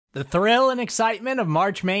The thrill and excitement of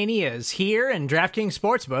March Mania is here, and DraftKings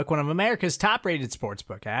Sportsbook, one of America's top-rated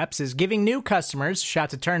sportsbook apps, is giving new customers a shot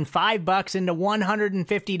to turn $5 into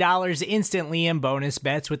 $150 instantly in bonus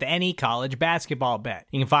bets with any college basketball bet.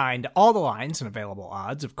 You can find all the lines and available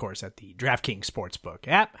odds, of course, at the DraftKings Sportsbook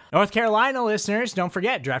app. North Carolina listeners, don't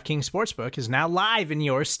forget, DraftKings Sportsbook is now live in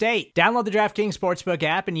your state. Download the DraftKings Sportsbook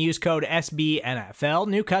app and use code SBNFL.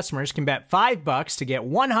 New customers can bet $5 to get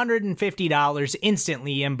 $150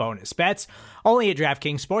 instantly in bonus bets, only at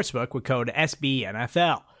DraftKings Sportsbook with code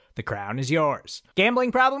SBNFL. The crown is yours.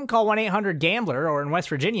 Gambling problem? Call 1-800-GAMBLER, or in West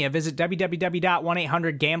Virginia, visit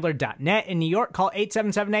www.1800gambler.net. In New York, call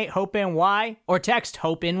 877-8-HOPE-NY or text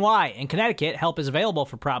HOPE-NY. In Connecticut, help is available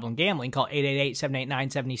for problem gambling. Call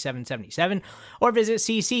 888-789-7777 or visit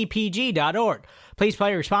ccpg.org. Please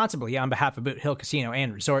play responsibly on behalf of Boot Hill Casino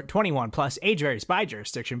and Resort. 21 plus, age varies by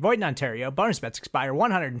jurisdiction. Void in Ontario. Bonus bets expire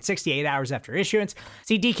 168 hours after issuance.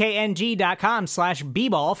 See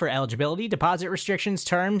dkng.com/bball for eligibility, deposit restrictions,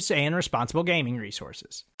 terms, and responsible gaming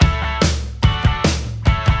resources.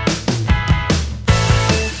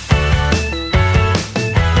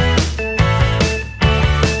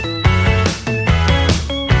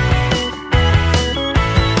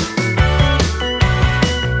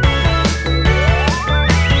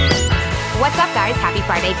 What's up, guys? Happy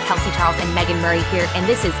Friday. Kelsey Charles and Meg Murray here, and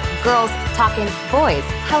this is Girls Talkin' Boys.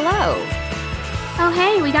 Hello. Oh,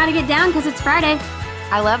 hey, we got to get down because it's Friday.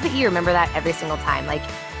 I love that you remember that every single time. Like,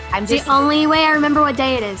 I'm It's the only way I remember what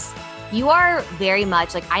day it is. You are very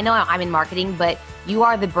much, like, I know I'm in marketing, but you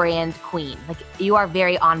are the brand queen. Like, you are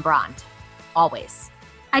very on brand. Always.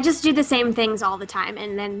 I just do the same things all the time,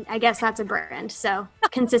 and then I guess that's a brand. So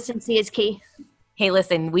consistency is key. Hey,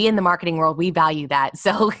 listen, we in the marketing world, we value that.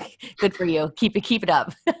 So good for you. Keep it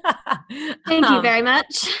up. Thank you very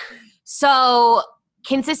much. So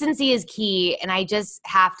consistency is key. And I just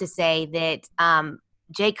have to say that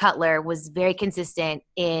Jay Cutler was very consistent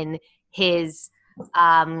in his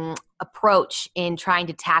approach in trying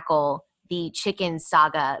to tackle the chicken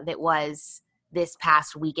saga that was this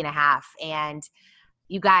past week and a half. And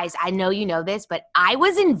you guys, I know you know this, but I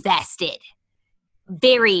was invested.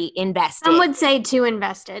 Very invested. Some would say too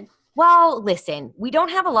invested. Well, listen, we don't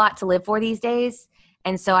have a lot to live for these days.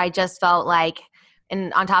 And so I just felt like,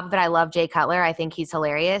 and on top of it, I love Jay Cutler. I think he's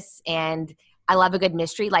hilarious. And I love a good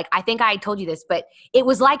mystery. Like, I think I told you this, but it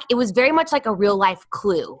was very much like a real life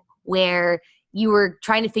Clue where you were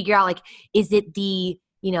trying to figure out, like, is it the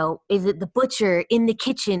butcher in the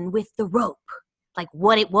kitchen with the rope? Like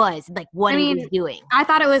what it was, like what he was doing. I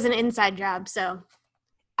thought it was an inside job, so.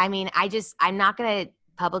 I mean, I'm not going to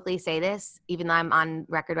publicly say this, even though I'm on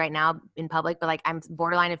record right now in public, but like, I'm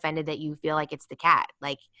borderline offended that you feel like it's the cat.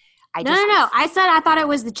 Like, No. I said I thought it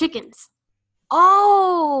was the chickens.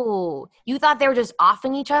 Oh, you thought they were just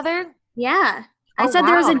offing each other? Yeah. I said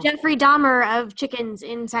there was a Jeffrey Dahmer of chickens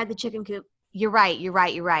inside the chicken coop. You're right.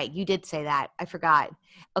 You did say that. I forgot.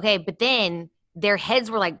 Okay, but then their heads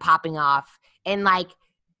were like popping off. And like,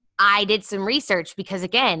 I did some research because,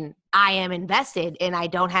 again, I am invested and I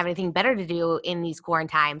don't have anything better to do in these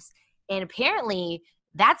quarantines. And apparently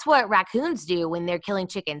that's what raccoons do when they're killing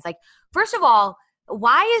chickens. Like, first of all,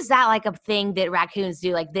 why is that like a thing that raccoons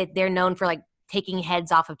do? Like, that they're known for like taking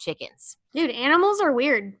heads off of chickens. Dude, animals are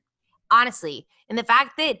weird. Honestly. And the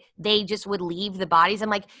fact that they just would leave the bodies,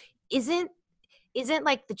 I'm like, isn't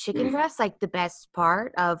like the chicken breast like the best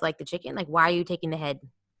part of like the chicken? Like, why are you taking the head?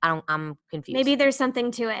 I'm confused. Maybe there's something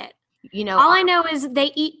to it. You know, all I know is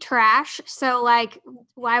they eat trash. So like,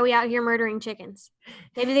 why are we out here murdering chickens?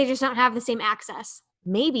 Maybe they just don't have the same access.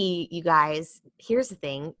 Maybe, you guys, here's the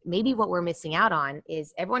thing. Maybe what we're missing out on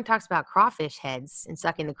is everyone talks about crawfish heads and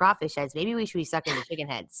sucking the crawfish heads. Maybe we should be sucking the chicken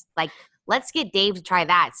heads. Like, let's get Dave to try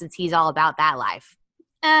that since he's all about that life.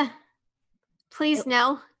 Please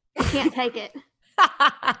no. I can't take it.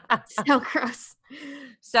 So gross.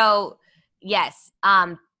 So, yes,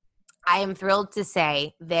 I am thrilled to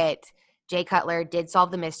say that Jay Cutler did solve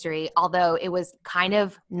the mystery, although it was kind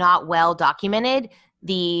of not well documented,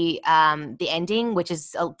 the ending, which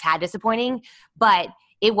is a tad disappointing. But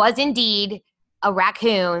it was indeed a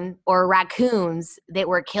raccoon or raccoons that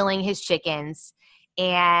were killing his chickens.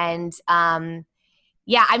 And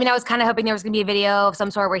yeah, I mean, I was kind of hoping there was going to be a video of some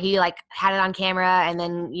sort where he like had it on camera, and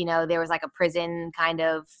then, you know, there was like a prison kind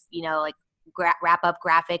of, you know, like wrap-up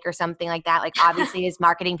graphic or something like that. Like, obviously, as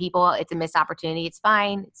marketing people, it's a missed opportunity. It's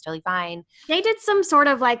fine. It's totally fine. They did some sort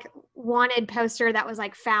of, like, wanted poster that was,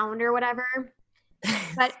 like, found or whatever.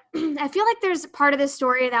 But I feel like there's part of the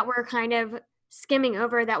story that we're kind of skimming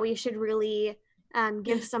over that we should really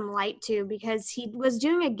give some light to, because he was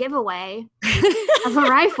doing a giveaway of a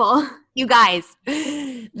rifle. You guys,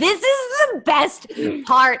 this is the best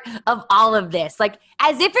part of all of this. Like,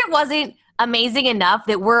 as if it wasn't amazing enough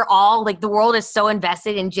that we're all, like, the world is so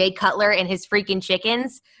invested in Jay Cutler and his freaking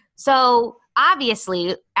chickens. So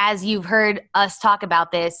obviously, as you've heard us talk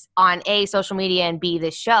about this on A, social media, and B,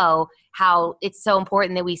 this show, how it's so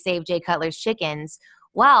important that we save Jay Cutler's chickens.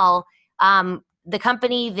 Well, the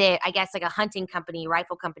company that, I guess, like a hunting company,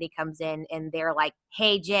 rifle company, comes in and they're like,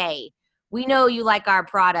 hey, Jay, we know you like our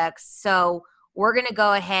products, so we're going to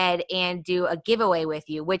go ahead and do a giveaway with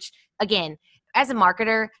you, which, again, as a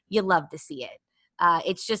marketer, you love to see it.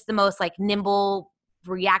 It's just the most, like, nimble,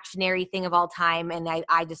 reactionary thing of all time, and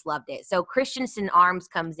I just loved it. So Christensen Arms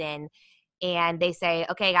comes in, and they say,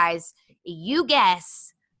 okay, guys, you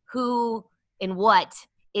guess who and what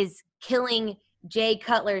is killing Jay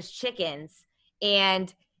Cutler's chickens,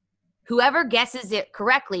 and whoever guesses it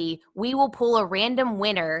correctly, we will pull a random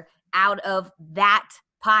winner out of that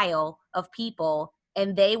pile of people,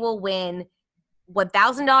 and they will win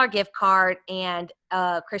 $1,000 gift card and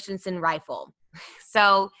a Christensen rifle.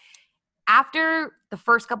 So after the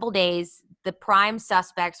first couple days, the prime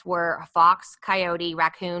suspects were fox, coyote,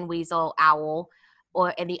 raccoon, weasel, owl,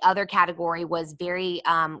 and the other category was very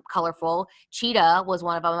colorful. Cheetah was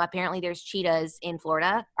one of them. Apparently there's cheetahs in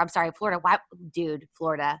Florida. I'm sorry, Florida. Why, dude,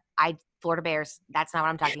 Florida. Florida Bears. That's not what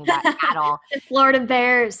I'm talking about at all. The Florida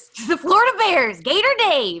Bears. The Florida Bears. Gator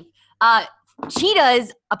Dave.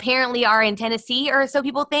 Cheetahs apparently are in Tennessee, or so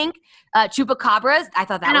people think. Chupacabras. I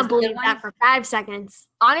thought that I was don't believe that for 5 seconds.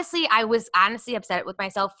 Honestly, I was upset with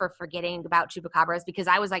myself for forgetting about chupacabras, because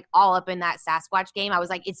I was, like, all up in that Sasquatch game. I was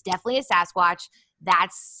like, it's definitely a Sasquatch.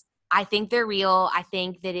 I think they're real. I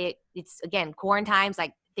think that it's, again, quarantines,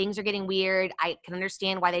 like, things are getting weird. I can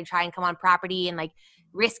understand why they try and come on property and, like,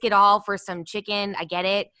 risk it all for some chicken. I get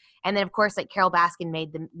it. And then, of course, like, Carol Baskin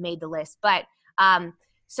made the list. But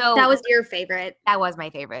so that was your favorite. That was my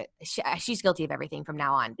favorite. She's guilty of everything from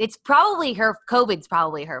now on. It's probably COVID's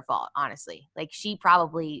probably her fault, honestly. Like, she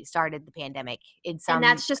probably started the pandemic in some. And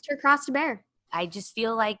that's just her cross to bear. I just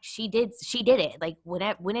feel like she did it. Like,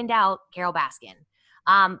 when in doubt, Carol Baskin.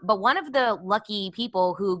 But one of the lucky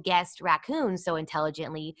people who guessed raccoon so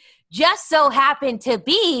intelligently just so happened to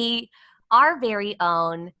be our very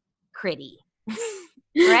own Critty.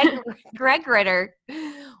 Greg Ritter,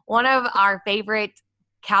 one of our favorite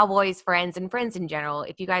Cowboys friends and friends in general.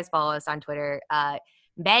 If you guys follow us on Twitter,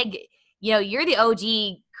 Meg, you're the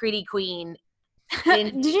OG Critty queen.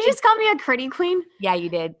 Did you just call me a Critty queen? Yeah, you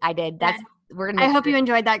did. I did. I hope you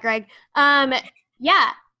enjoyed that, Greg.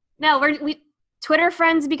 Yeah. No, we Twitter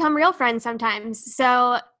friends become real friends sometimes.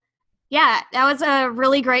 So yeah, that was a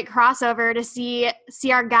really great crossover to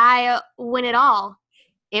see our guy win it all.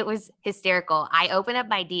 It was hysterical. I open up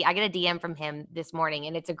I get a DM from him this morning,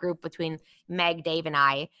 and it's a group between Meg, Dave, and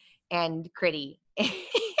I, and Critty.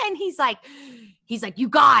 And he's like, you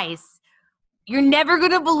guys, you're never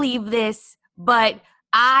going to believe this, but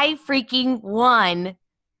I freaking won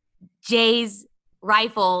Jay's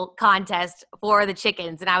rifle contest for the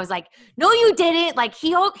chickens. And I was like, no, you didn't. Like,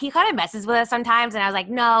 he kind of messes with us sometimes. And I was like,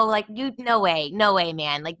 no, like, no way,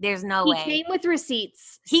 man. Like, there's no way. He came with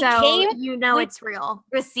receipts. He came with it's real.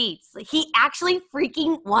 Receipts. Like, he actually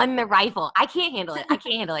freaking won the rifle. I can't handle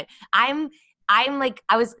it. I'm like,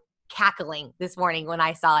 I was cackling this morning when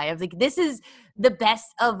I saw it. I was like, this is the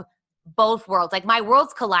best of both worlds. Like, my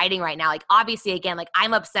world's colliding right now. Like, obviously, again, like,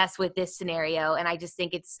 I'm obsessed with this scenario, and I just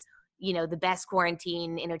think it's, the best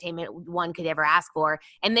quarantine entertainment one could ever ask for.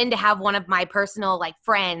 And then to have one of my personal, like,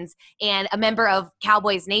 friends and a member of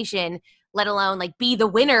Cowboys Nation, let alone, like, be the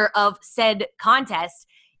winner of said contest,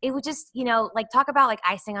 it would just, like, talk about, like,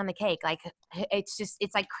 icing on the cake. Like, it's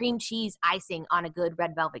like cream cheese icing on a good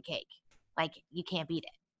red velvet cake. Like, you can't beat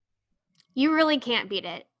it. You really can't beat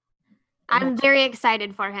it. I'm very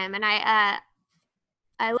excited for him, and I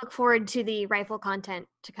look forward to the rifle content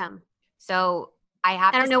to come. So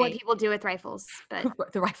I don't know what people do with rifles,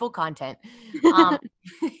 but the rifle content.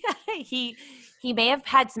 He may have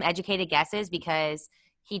had some educated guesses, because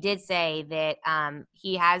he did say that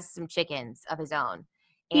he has some chickens of his own.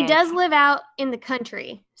 He does live out in the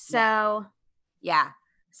country, so yeah.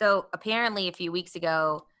 So apparently, a few weeks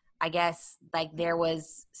ago, I guess, like, there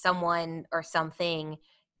was someone or something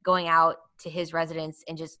going out to his residence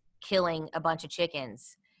and just killing a bunch of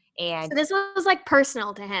chickens. And so this was, like,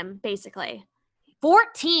 personal to him, basically.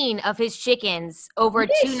 14 of his chickens over a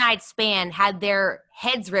 2-night span had their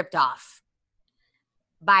heads ripped off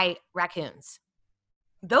by raccoons.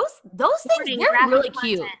 Those things, they're really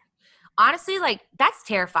cute. Honestly, like, that's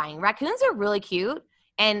terrifying. Raccoons are really cute,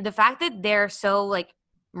 And the fact that they're so like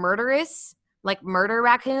murderous, like murder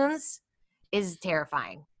raccoons, is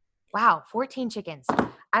terrifying. Wow, 14 chickens.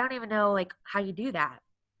 I don't even know like how you do that.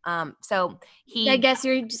 So I guess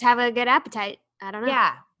you just have a good appetite. I don't know.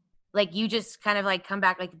 Yeah. Like you just kind of like come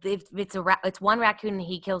back, like if it's one raccoon and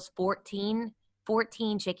he kills 14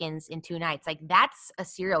 chickens in 2 nights. Like that's a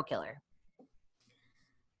serial killer.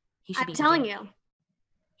 I'm telling you.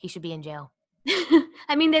 He should be in jail.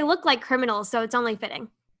 I mean, they look like criminals, so it's only fitting.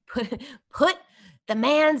 Put the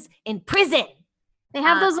mans in prison. They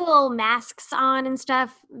have those little masks on and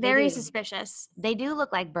stuff. Very suspicious. They do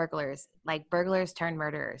look like burglars turned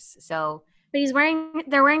murderers. So, but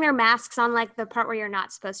they're wearing their masks on like the part where you're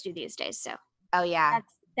not supposed to these days. So, oh yeah,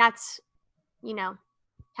 that's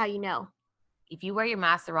how you know. If you wear your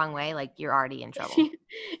mask the wrong way, like you're already in trouble.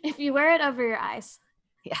 If you wear it over your eyes,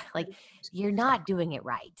 yeah, like you're not doing it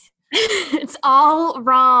right. It's all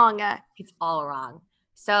wrong. It's all wrong.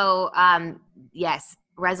 So, yes,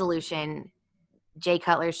 resolution. Jay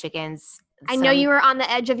Cutler's chickens. I know you were on the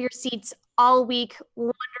edge of your seats all week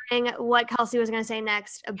wondering what Kelsey was going to say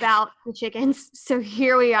next about the chickens. So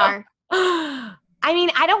here we are. I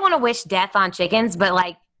mean, I don't want to wish death on chickens, but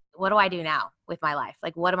like, what do I do now with my life?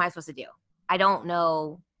 Like, what am I supposed to do? I don't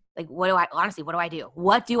know. Like, what do I do?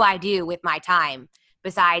 What do I do with my time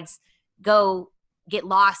besides go get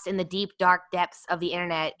lost in the deep, dark depths of the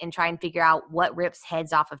internet and try and figure out what rips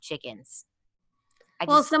heads off of chickens?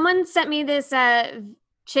 Someone sent me this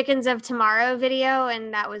Chickens of Tomorrow video,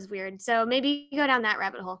 and that was weird. So maybe go down that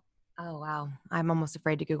rabbit hole. Oh, wow. I'm almost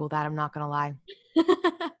afraid to Google that. I'm not going to lie.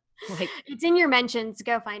 It's in your mentions.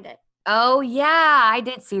 Go find it. Oh, yeah. I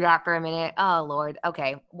did see that for a minute. Oh, Lord.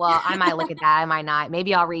 Okay. Well, I might look at that. I might not.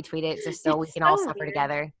 Maybe I'll retweet it just so we can all suffer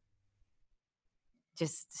together.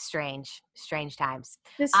 Just strange times.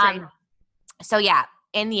 So, yeah.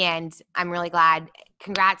 In the end, I'm really glad.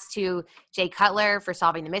 Congrats to Jay Cutler for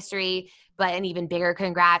solving the mystery, but an even bigger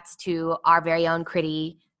congrats to our very own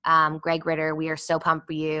Critty, Greg Ritter. We are so pumped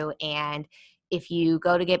for you. And if you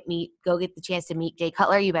go get the chance to meet Jay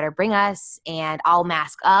Cutler, you better bring us, and I'll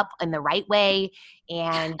mask up in the right way.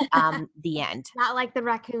 And the end. Not like the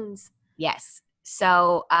raccoons. Yes.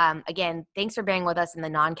 So again, thanks for bearing with us in the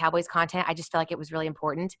non-Cowboys content. I just feel like it was really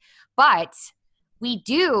important. But we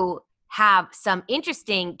do have some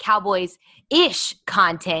interesting Cowboys-ish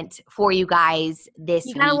content for you guys this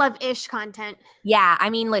week. You gotta love ish content. Yeah, I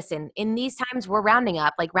mean, listen, in these times we're rounding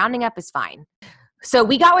up. Like, rounding up is fine. So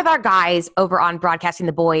we got with our guys over on Broadcasting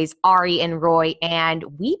the Boys, Ari and Roy, and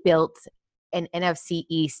we built an NFC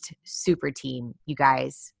East super team, you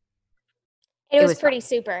guys. It was pretty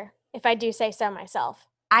super, if I do say so myself.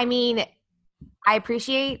 I mean, I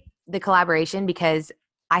appreciate the collaboration because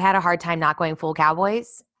I had a hard time not going full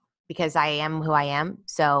Cowboys, because I am who I am.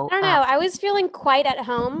 So I don't know. I was feeling quite at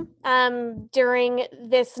home during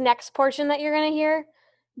this next portion that you're going to hear,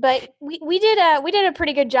 but we did a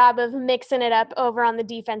pretty good job of mixing it up over on the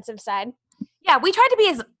defensive side. Yeah, we tried to be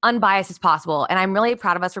as unbiased as possible, and I'm really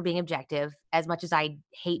proud of us for being objective, as much as I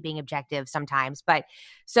hate being objective sometimes. But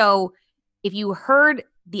so if you heard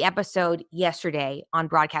the episode yesterday on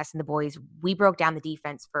Broadcasting the Boys, we broke down the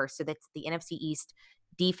defense first. So that's the NFC East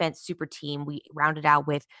defense super team. We rounded out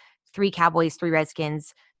with 3 Cowboys, 3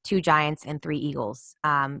 Redskins, 2 Giants, and 3 Eagles.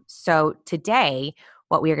 So today,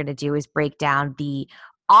 what we are going to do is break down the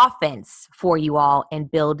offense for you all and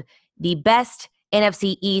build the best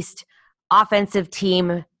NFC East offensive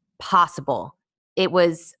team possible. It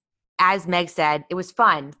was, as Meg said, it was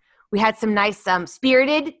fun. We had some nice,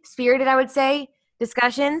 spirited, I would say,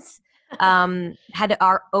 discussions. Had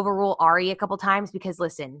to overrule Ari a couple times because,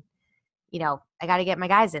 listen, you know, I got to get my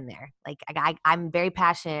guys in there. Like, I'm very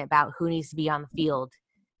passionate about who needs to be on the field.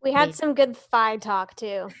 We had some good thigh talk,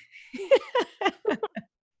 too.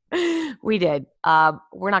 We did.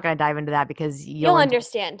 We're not going to dive into that because you'll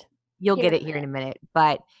understand. You'll get it here in a minute.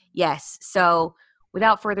 But, yes, so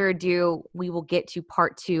without further ado, we will get to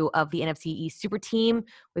part 2 of the NFC East Super Team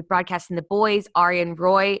with Broadcasting the Boys, Ari and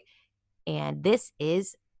Roy. And this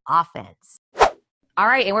is offense. All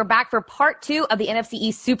right, and we're back for part 2 of the NFC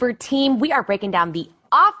East Super Team. We are breaking down the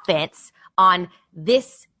offense on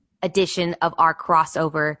this edition of our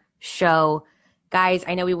crossover show. Guys,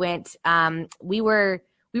 I know we went we were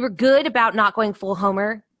good about not going full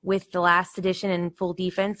homer with the last edition and full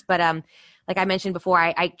defense, but like I mentioned before,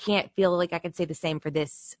 I can't feel like I can say the same for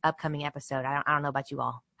this upcoming episode. I don't know about you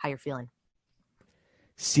all, how you're feeling.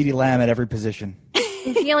 CeeDee Lamb at every position.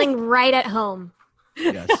 I'm feeling right at home.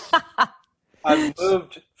 Yes. I've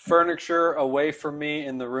moved furniture away from me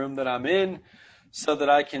in the room that I'm in, so that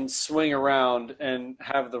I can swing around and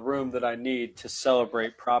have the room that I need to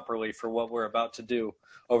celebrate properly for what we're about to do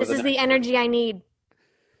over This is the energy I need.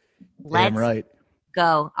 Let's Damn right.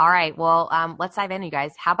 go. All right. Well, let's dive in, you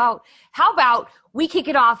guys. How about we kick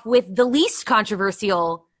it off with the least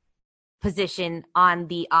controversial position on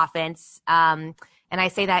the offense? And I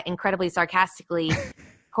say that incredibly sarcastically,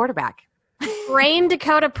 quarterback. Rain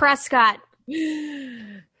Dakota Prescott.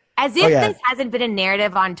 As if this hasn't been a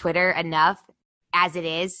narrative on Twitter enough as it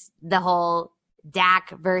is, the whole Dak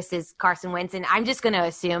versus Carson Wentz. And I'm just going to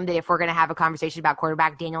assume that if we're going to have a conversation about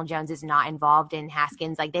quarterback, Daniel Jones is not involved in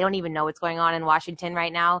Haskins. Like, they don't even know what's going on in Washington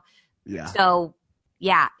right now. Yeah. So,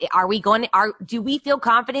 yeah. Do we feel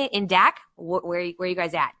confident in Dak? Where are you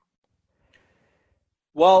guys at?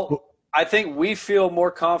 Well, I think we feel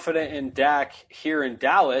more confident in Dak here in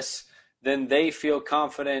Dallas than they feel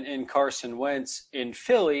confident in Carson Wentz in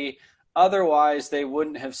Philly. Otherwise, they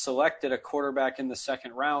wouldn't have selected a quarterback in the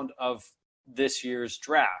second round of this year's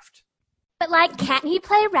draft. But, like, can't he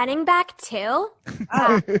play running back too?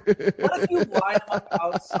 What if you line him up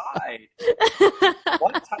outside?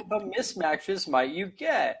 What type of mismatches might you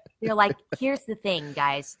get? You're like, here's the thing,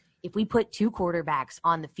 guys. If we put two quarterbacks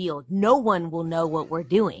on the field, no one will know what we're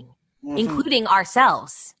doing, including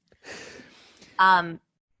ourselves.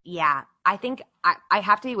 Yeah, I think I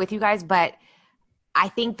have to be with you guys, but I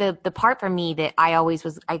think the part for me that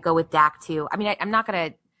I go with Dak too. I mean, I'm not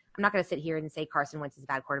gonna sit here and say Carson Wentz is a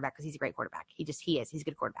bad quarterback because he's a great quarterback. He is. He's a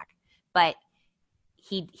good quarterback, but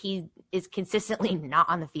he is consistently not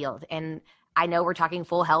on the field. And I know we're talking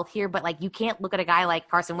full health here, but like, you can't look at a guy like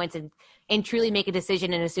Carson Wentz and truly make a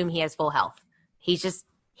decision and assume he has full health. He just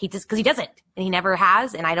because he doesn't, and he never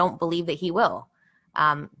has, and I don't believe that he will.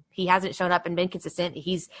 He hasn't shown up and been consistent.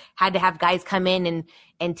 He's had to have guys come in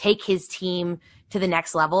and take his team to the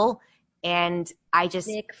next level. And I just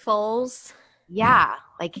Nick Foles. Yeah,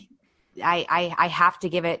 like I have to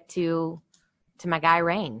give it to my guy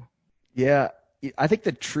Rain. Yeah, I think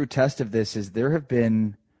the true test of this is there have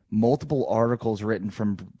been multiple articles written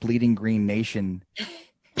from Bleeding Green Nation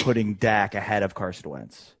putting Dak ahead of Carson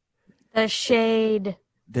Wentz. The shade.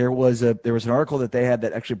 There was an article that they had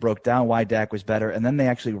that actually broke down why Dak was better, and then they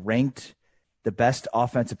actually ranked the best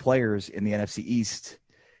offensive players in the NFC East,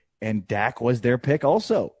 and Dak was their pick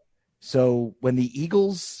also. So when the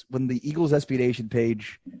Eagles SB Nation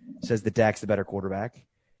page says that Dak's the better quarterback,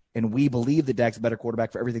 and we believe that Dak's the better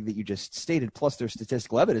quarterback for everything that you just stated, plus there's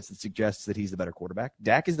statistical evidence that suggests that he's the better quarterback,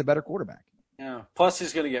 Dak is the better quarterback. Yeah. Plus,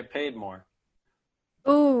 he's going to get paid more.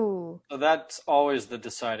 Ooh. So that's always the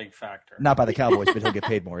deciding factor. Not by the Cowboys, but he'll get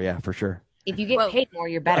paid more, yeah, for sure. If you get paid more,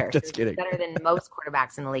 you're better. Just kidding. You're better than most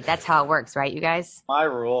quarterbacks in the league. That's how it works, right, you guys? My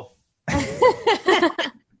rule.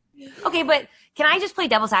 Okay, but can I just play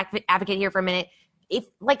devil's advocate here for a minute? If,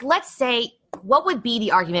 like, let's say, what would be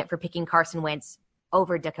the argument for picking Carson Wentz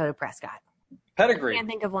over Dakota Prescott? Pedigree. Can't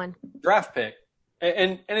think of one. Draft pick.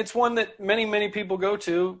 And it's one that many people go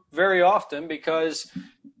to very often because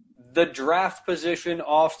the draft position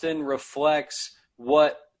often reflects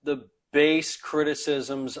what the base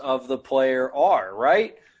criticisms of the player are,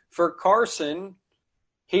 right? For Carson,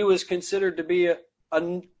 he was considered to be a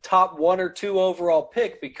top 1 or 2 overall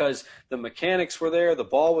pick because the mechanics were there, the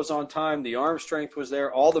ball was on time, the arm strength was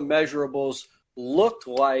there, all the measurables looked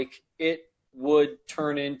like it would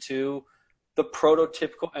turn into the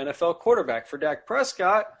prototypical NFL quarterback. For Dak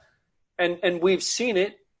Prescott, and we've seen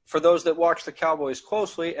it for those that watch the Cowboys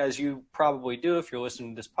closely, as you probably do if you're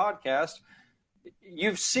listening to this podcast,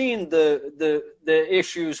 you've seen the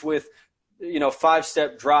issues with,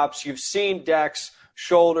 5-step drops. You've seen Dak's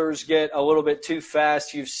shoulders get a little bit too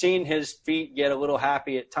fast. You've seen his feet get a little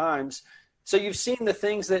happy at times. So you've seen the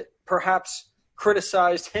things that perhaps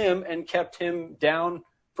criticized him and kept him down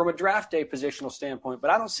from a draft day positional standpoint. But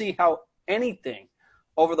I don't see how anything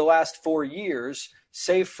over the last 4 years,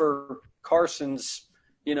 save for Carson's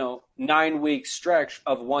 9-week stretch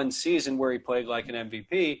of one season where he played like an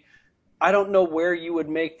MVP, I don't know where you would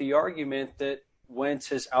make the argument that Wentz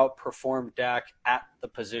has outperformed Dak at the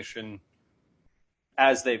position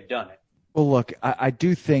as they've done it. Well, look, I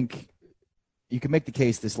do think you can make the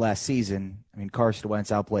case this last season. I mean, Carson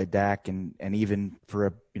Wentz outplayed Dak, and even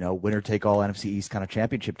for a winner-take-all NFC East kind of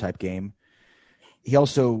championship type game. He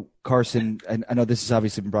also, Carson, and I know this has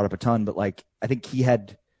obviously been brought up a ton, but I think he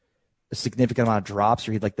had a significant amount of drops,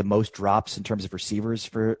 or he had the most drops in terms of receivers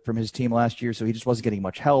from his team last year, so he just wasn't getting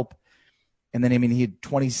much help. And then, he had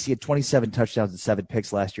 27 touchdowns and 7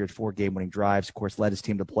 picks last year at 4 game-winning drives. Of course, led his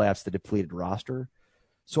team to playoffs, the depleted roster.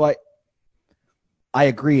 So I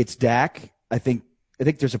agree it's Dak. I think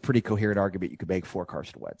there's a pretty coherent argument you could make for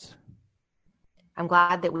Carson Wentz. I'm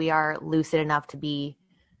glad that we are lucid enough to be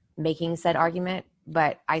making said argument,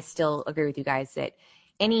 but I still agree with you guys that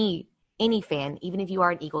any fan, even if you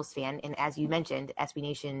are an Eagles fan, and as you mentioned, SB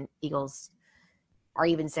Nation Eagles are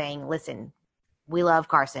even saying, listen, we love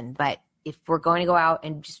Carson, but if we're going to go out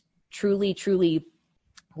and just truly, truly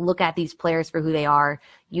look at these players for who they are,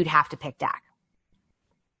 you'd have to pick Dak.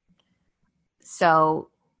 So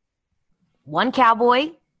one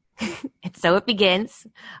Cowboy, and so it begins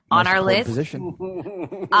on our list. Position.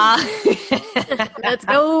 Let's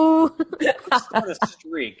go. Start a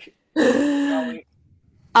streak.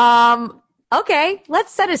 Okay,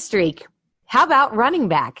 let's set a streak. How about running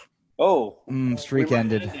back? Oh, Streak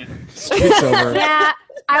ended. Streak's over. Yeah,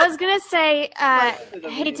 I was gonna say, I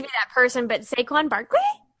hate to be that person, but Saquon Barkley.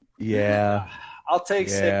 Yeah. I'll take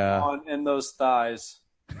Saquon in those thighs.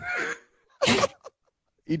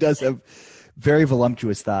 He does have very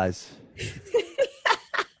voluptuous thighs.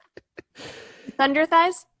 Thunder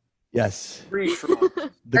thighs. Yes. Pretty strong.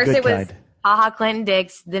 The First good it was kind. haha Clinton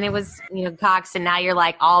Dix, then it was Cox, and now you're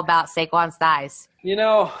like all about Saquon's thighs.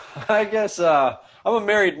 I guess I'm a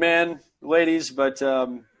married man, ladies, but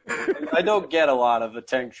I don't get a lot of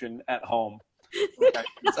attention at home.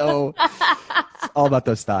 So it's all about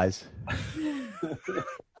those thighs.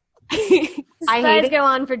 I hate Thighs it. go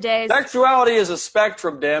on for days. Sexuality is a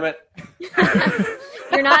spectrum, damn it.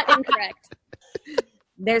 You're not incorrect.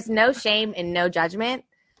 There's no shame and no judgment,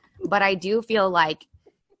 but I do feel like,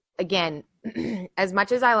 again, as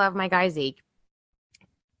much as I love my guy Zeke,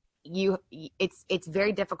 it's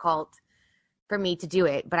very difficult for me to do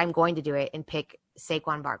it, but I'm going to do it and pick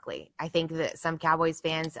Saquon Barkley. I think that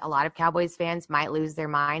a lot of Cowboys fans might lose their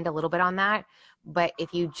mind a little bit on that, but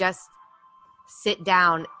if you just sit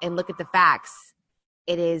down and look at the facts,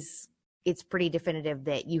 it's pretty definitive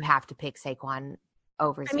that you have to pick Saquon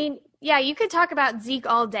over Zeke. I mean, yeah, you could talk about Zeke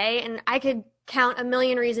all day, and I could count a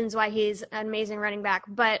million reasons why he's an amazing running back,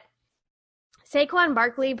 but Saquon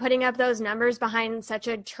Barkley putting up those numbers behind such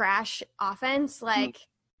a trash offense, like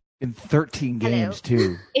In 13 games,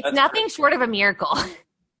 too. it's nothing short of a miracle.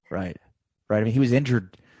 Right. I mean, he was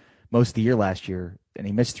injured most of the year last year, and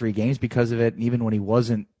he missed 3 games because of it. And even when he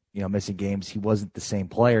wasn't, missing games, he wasn't the same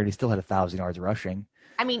player, and he still had 1,000 yards rushing.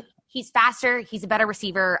 I mean, he's faster. He's a better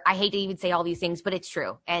receiver. I hate to even say all these things, but it's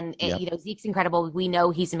true. And Zeke's incredible. We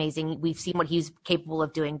know he's amazing. We've seen what he's capable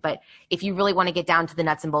of doing. But if you really want to get down to the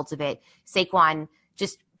nuts and bolts of it, Saquon,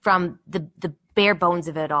 just from the bare bones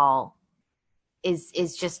of it all,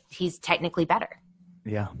 is just he's technically better.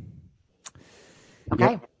 Yeah.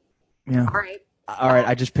 Okay. Yep. Yeah. All right.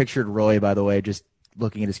 I just pictured Roy, by the way, just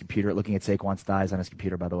looking at his computer, looking at Saquon's thighs on his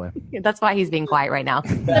computer, by the way. That's why he's being quiet right now.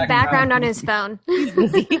 the background on his phone.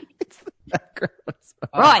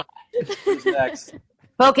 Roy, Who's next?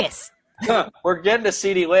 focus. We're getting to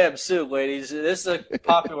CeeDee Lamb soon, ladies. This is a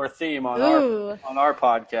popular theme on our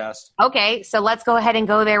podcast. Okay, so let's go ahead and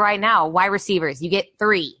go there right now. Wide receivers, you get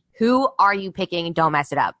 3. Who are you picking? Don't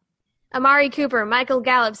mess it up. Amari Cooper, Michael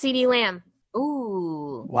Gallup, CeeDee Lamb.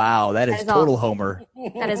 Ooh. Wow, that is total homer.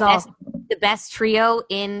 That is all. The best trio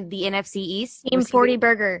in the NFC East. Team 40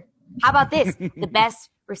 burger. How about this? The best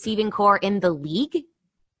receiving core in the league?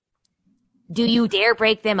 Do you dare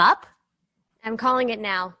break them up? I'm calling it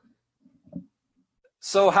now.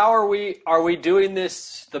 So how are we doing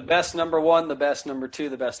this, the best number 1, the best number 2,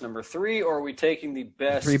 the best number 3, or are we taking the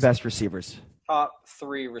best 3 best receivers? top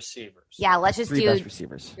 3 receivers? Yeah, let's just 3 do best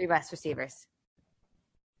receivers. 3 best receivers.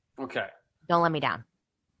 Okay. Don't let me down.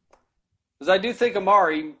 Because I do think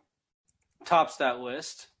Amari tops that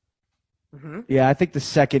list. Mm-hmm. Yeah, I think the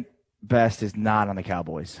second best is not on the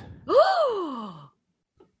Cowboys.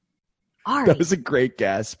 All right. That was a great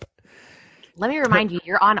gasp. Let me remind you,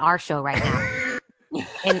 you're on our show right now.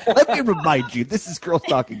 And Let me remind you, this is Girls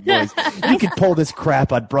Talking Boys. You can pull this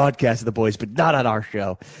crap on Broadcast of the Boys, but not on our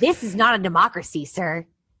show. this is not a democracy, sir.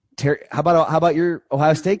 Terry, how about your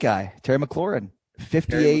Ohio State guy, Terry McLaurin?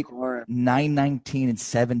 58, 919, and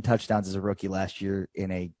 7 touchdowns as a rookie last year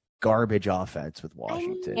in a garbage offense with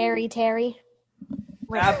Washington. Terry.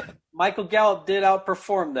 Yeah, but Michael Gallup did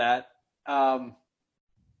outperform that.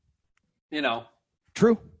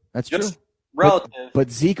 True. That's true. Just relative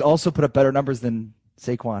But Zeke also put up better numbers than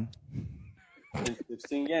Saquon. in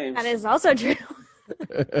 16 games. That is also true.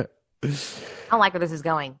 I don't like where this is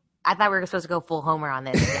going. I thought we were supposed to go full homer on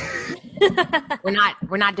this.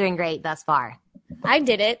 We're not doing great thus far. I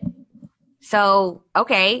did it. So,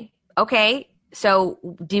 okay. So,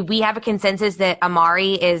 do we have a consensus that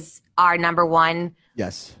Amari is our number 1?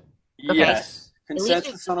 Yes. Okay. Yes. At least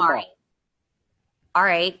Consensus it's on them Amari. all. All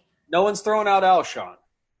right. No one's throwing out Alshon.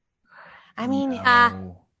 I mean,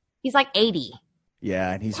 No. he's like 80.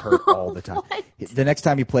 Yeah, and he's hurt all the time. The next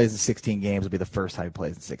time he plays in 16 games will be the first time he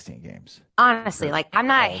plays in 16 games. Honestly, like I'm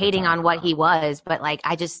not hating on what he was, but like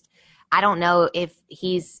I don't know if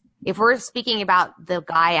we're speaking about the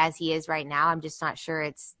guy as he is right now, I'm just not sure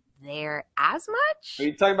it's there as much. Are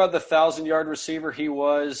you talking about the 1,000-yard receiver he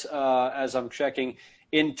was, as I'm checking,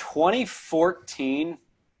 in 2014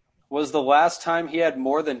 was the last time he had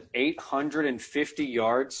more than 850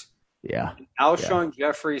 yards? Yeah. Alshon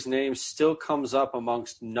Jeffrey's name still comes up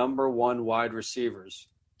amongst number one wide receivers.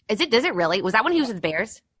 Does it really? Was that when he was with the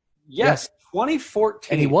Bears? Yes.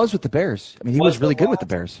 2014. And he was with the Bears. I mean, he was really good with the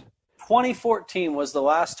Bears. 2014 was the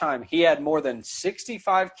last time he had more than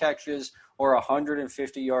 65 catches or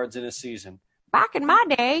 150 yards in a season. Back in my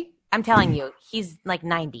day, I'm telling you, he's like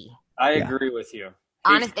 90. I agree with you.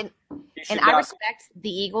 Honest, and I respect the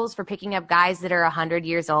Eagles for picking up guys that are 100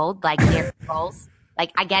 years old, like Derrick Rose.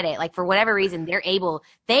 Like, I get it. Like, for whatever reason,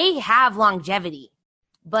 they have longevity.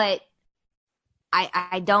 But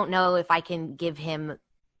I don't know if I can give him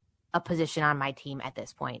a position on my team at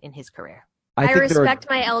this point in his career. I respect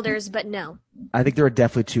my elders, but no. I think there are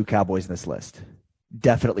definitely 2 Cowboys in this list.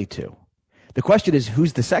 Definitely 2. The question is,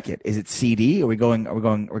 who's the second? Is it CD? We're going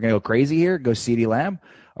to go crazy here, go CD Lamb?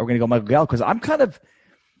 Or we're going to go Michael Gallup? Because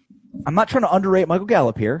I'm not trying to underrate Michael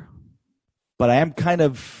Gallup here, but I am kind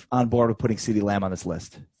of on board with putting CD Lamb on this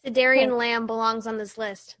list. Cedarian Lamb belongs on this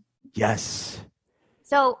list. Yes.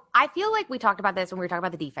 So I feel like we talked about this when we were talking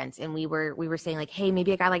about the defense, and we were saying like, hey,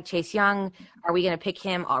 maybe a guy like Chase Young, are we going to pick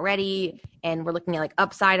him already? And we're looking at like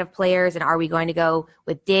upside of players, and are we going to go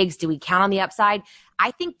with Diggs? Do we count on the upside?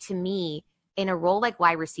 I think to me, in a role like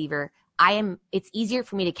wide receiver, it's easier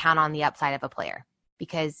for me to count on the upside of a player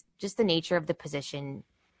because just the nature of the position,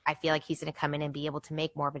 I feel like he's going to come in and be able to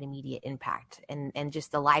make more of an immediate impact and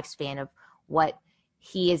just the lifespan of what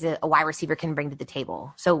he as a wide receiver can bring to the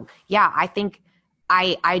table. So yeah, I think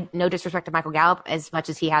I no disrespect to Michael Gallup as much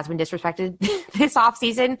as he has been disrespected this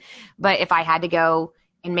offseason, but if I had to go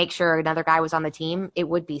and make sure another guy was on the team, it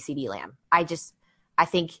would be CD Lamb. I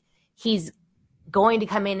think he's going to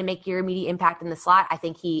come in and make your immediate impact in the slot. I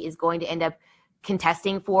think he is going to end up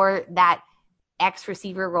contesting for that X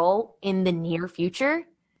receiver role in the near future.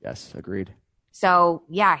 Yes, agreed. So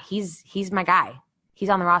yeah, he's my guy. He's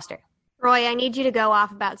on the roster. Roy, I need you to go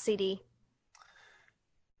off about CD.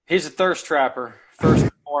 He's a thirst trapper, first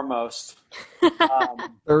and foremost.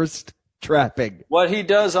 Thirst trapping. What he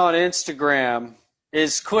does on Instagram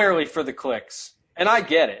is clearly for the clicks, and I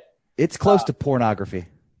get it. It's close to pornography.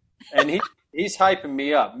 And he's hyping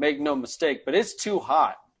me up, make no mistake, but it's too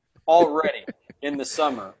hot already in the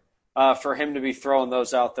summer for him to be throwing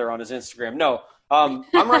those out there on his Instagram. No, I'm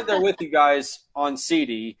right there with you guys on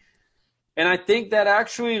CD, and I think that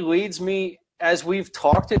actually leads me, as we've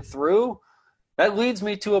talked it through, that leads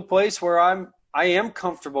me to a place where I am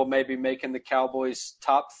comfortable maybe making the Cowboys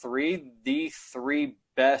top 3, the 3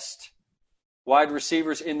 best wide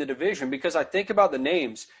receivers in the division, because I think about the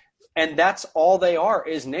names, and that's all they are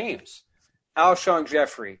is names. Alshon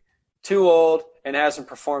Jeffrey, too old and hasn't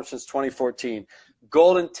performed since 2014.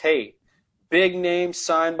 Golden Tate, big name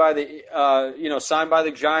signed by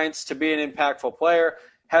the Giants to be an impactful player.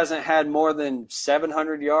 Hasn't had more than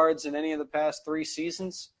 700 yards in any of the past 3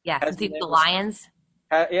 seasons. Yeah, since the Lions.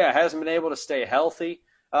 Hasn't been able to stay healthy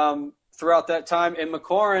throughout that time. And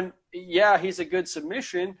McLaurin, yeah, he's a good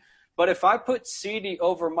submission. But if I put CD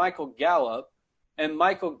over Michael Gallup, and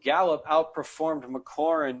Michael Gallup outperformed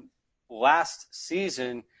McLaurin last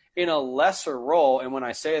season in a lesser role, and when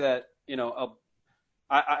I say that,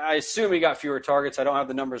 I assume he got fewer targets. I don't have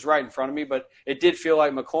the numbers right in front of me, but it did feel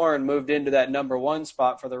like McLaurin moved into that number 1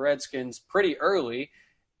 spot for the Redskins pretty early,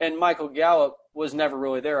 and Michael Gallup was never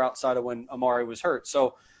really there outside of when Amari was hurt.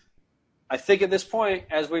 So I think at this point,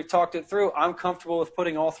 as we've talked it through, I'm comfortable with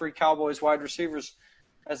putting all 3 Cowboys wide receivers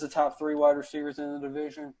as the top 3 wide receivers in the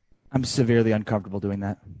division. I'm severely uncomfortable doing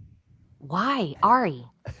that. Why, Ari?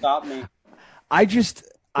 Stop me. I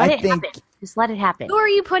think happen. Just let it happen. Who are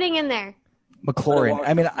you putting in there? McLaurin.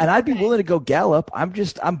 I mean, and I'd be willing to go Gallup. I'm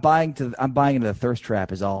buying into the thirst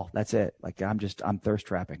trap is all. That's it. Like I'm thirst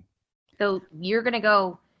trapping. So you're gonna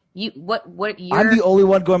go. I'm the only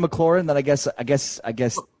one going McLaurin. Then I guess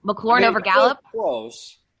McLaurin over Gallup.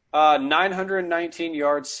 Close. 919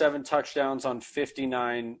 yards, 7 touchdowns on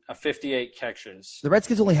 58 catches. The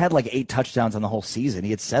Redskins only had like 8 touchdowns on the whole season.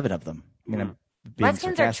 He had 7 of them. I mean,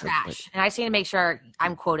 Redskins are trash, and I just need to make sure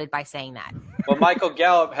I'm quoted by saying that. Well, Michael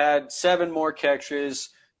Gallup had 7 more catches,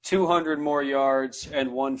 200 more yards,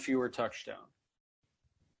 and 1 fewer touchdown.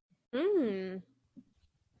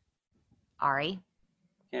 Ari,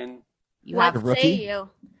 And you have a rookie? Say you.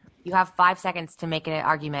 You have 5 seconds to make an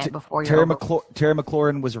argument before Terry you're Terry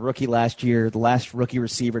McLaurin was a rookie last year. The last rookie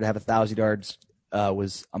receiver to have 1,000 yards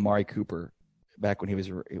was Amari Cooper back when he was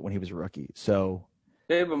a rookie. So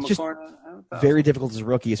very difficult as a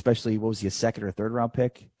rookie, especially what was he, a second or third round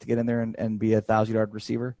pick to get in there and be a 1,000-yard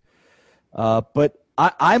receiver. But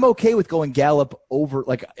I'm okay with going Gallup over.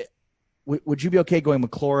 Like, would you be okay going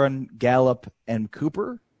McLaurin, Gallup, and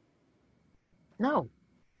Cooper? No.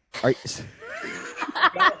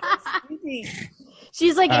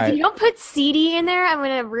 She's like, All if right. you don't put CD in there, I'm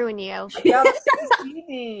going to ruin you.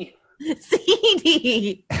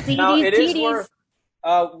 CD. Now, it is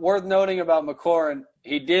worth noting about McLaurin,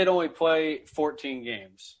 he did only play 14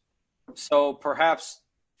 games. So perhaps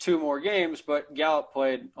 2 more games, but Gallup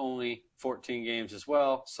played only 14 games as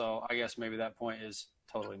well. So I guess maybe that point is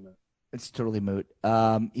totally moot. It's totally moot.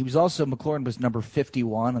 He was also, McLaurin was number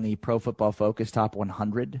 51 on the Pro Football Focus Top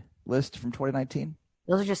 100 list from 2019.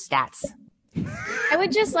 Those are just stats. I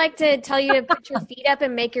would just like to tell you to put your feet up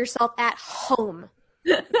and make yourself at home.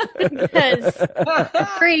 Because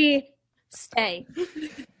free, stay.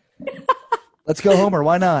 Let's go Homer.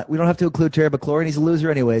 Why not? We don't have to include Terry McLaurin. He's a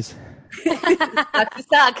loser anyways. Sucks to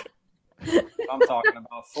suck. I'm talking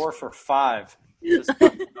about 4 for 5.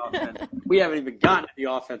 We haven't even gotten to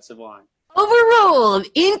the offensive line. Overruled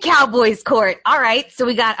in Cowboys court. All right, so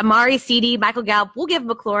we got Amari, CD, Michael Gallup. We'll give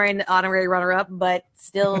McLaurin the honorary runner-up, but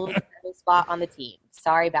still no spot on the team.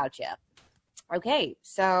 Sorry about you. Okay,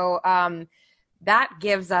 so that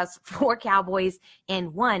gives us 4 Cowboys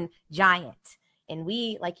and 1 Giant. And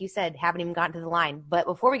we, like you said, haven't even gotten to the line. But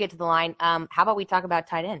before we get to the line, how about we talk about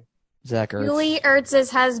tight end? Zach Ertz. Julie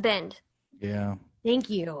Ertz's husband. Yeah. Thank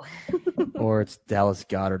you. Or it's Dallas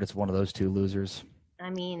Goedert. It's one of those 2 losers. I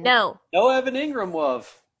mean, No. No Evan Ingram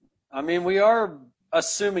love. I mean, we are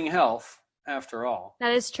assuming health after all.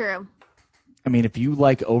 That is true. I mean, if you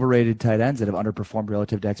like overrated tight ends that have underperformed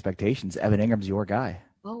relative to expectations, Evan Ingram's your guy.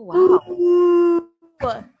 oh, wow.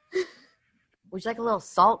 Would you like a little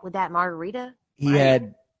salt with that margarita? He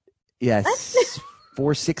had,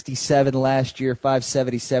 467 last year,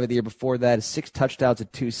 577 the year before that, 6 touchdowns in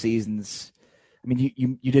 2 seasons. I mean,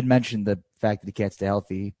 you did mention the fact that he can't stay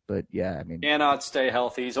healthy, but yeah, I mean. Cannot stay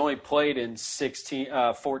healthy. He's only played in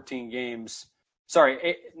 14 games.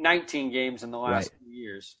 Sorry, 19 games in the last 2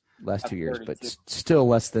 years. Last 2 years, 32. but still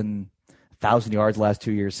less than 1,000 yards last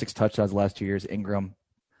 2 years, 6 touchdowns last 2 years. Ingram.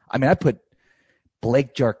 I mean, I put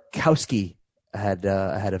Blake Jarkowski ahead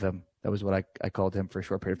of him. That was what I called him for a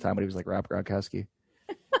short period of time, but he was like Rob Gronkowski.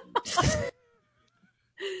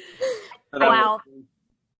 Wow.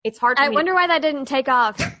 It's hard for I me wonder why that didn't take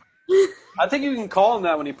off. I think you can call him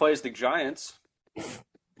that when he plays the Giants.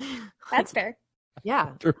 That's fair.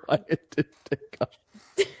 Yeah. Zach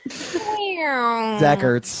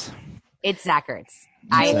Ertz. It's Zach Ertz.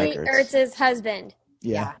 Julie Ertz's husband.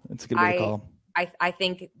 Yeah, that's a good way to call him. I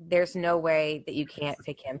think there's no way that you can't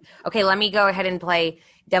pick him. Okay, let me go ahead and play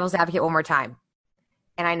devil's advocate one more time.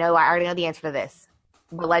 And I already know the answer to this,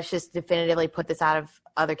 but let's just definitively put this out of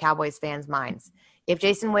other Cowboys fans' minds. If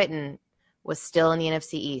Jason Witten was still in the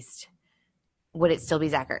NFC East, would it still be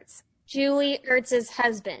Zach Ertz? Julie Ertz's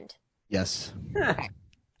husband. Yes. Okay.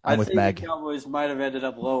 I'm with think Meg. The Cowboys might have ended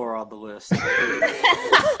up lower on the list.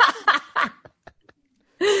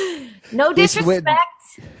 No Jason disrespect.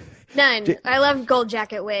 None. I love Gold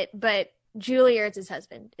Jacket Witt, but Julie Ertz's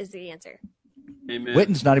husband is the answer. Amen.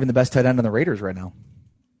 Witten's not even the best tight end on the Raiders right now.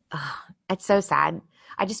 It's so sad.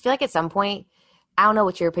 I just feel like at some point, I don't know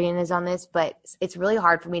what your opinion is on this, but it's really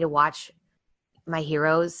hard for me to watch my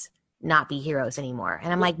heroes not be heroes anymore.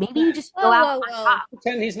 And I'm like, maybe you just go out on top.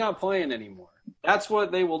 Pretend he's not playing anymore. That's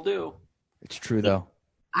what they will do. It's true, though.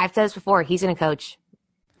 I've said this before. He's going to coach.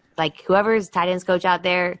 Like, whoever's tight ends coach out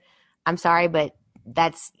there, I'm sorry, but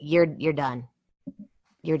you're done.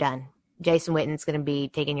 You're done. Jason Witten's going to be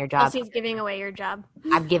taking your job. He's giving away your job.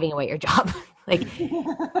 I'm giving away your job. Like,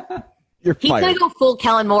 You're he's fired. going to go full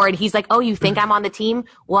Kellen Moore, and he's like, oh, you think I'm on the team?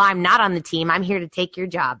 Well, I'm not on the team. I'm here to take your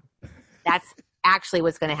job. That's actually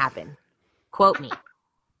what's going to happen. Quote me.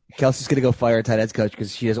 Kelsey's going to go fire a tight ends coach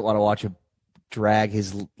because she doesn't want to watch him drag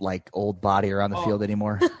his old body around the field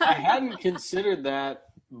anymore. I hadn't considered that,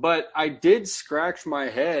 but I did scratch my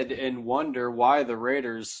head and wonder why the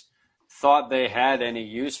Raiders thought they had any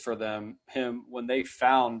use for him when they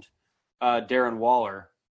found Darren Waller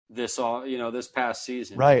this past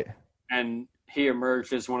season. Right. And he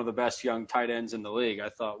emerged as one of the best young tight ends in the league. I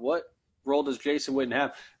thought, what role does Jason Witten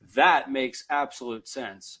have? That makes absolute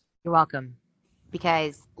sense. You're welcome.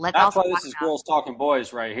 Because That's why this is Girls Talking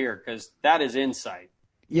Boys right here, because that is insight.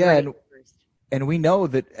 Yeah, And we know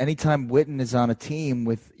that anytime Witten is on a team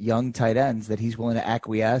with young tight ends, that he's willing to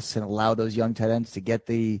acquiesce and allow those young tight ends to get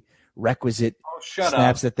the requisite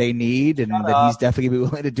snaps that they need, and that he's definitely going to be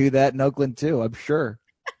willing to do that in Oakland too, I'm sure.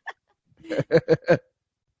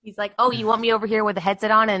 He's like, oh, you want me over here with the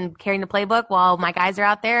headset on and carrying the playbook while my guys are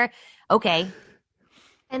out there? Okay.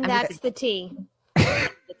 And that's the T. The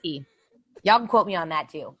T. Y'all can quote me on that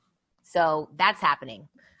too. So that's happening.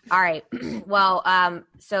 All right. Well,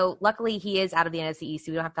 so luckily he is out of the NFC East,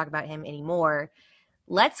 so we don't have to talk about him anymore.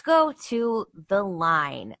 Let's go to the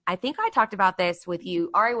line. I think I talked about this with you.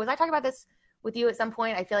 Ari, was I talking about this with you at some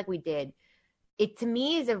point? I feel like we did. It, to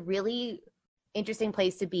me, is a really interesting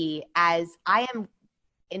place to be, as I am,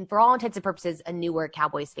 and for all intents and purposes, a newer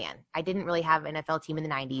Cowboys fan. I didn't really have an NFL team in the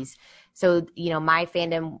 90s. So, my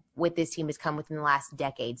fandom with this team has come within the last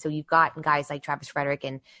decade. So you've got guys like Travis Frederick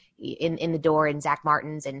and in the door and Zach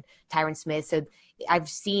Martins and Tyron Smith. So I've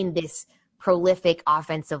seen this prolific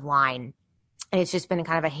offensive line. And it's just been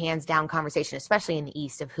kind of a hands down conversation, especially in the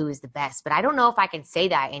East, of who is the best. But I don't know if I can say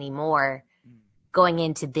that anymore going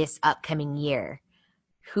into this upcoming year.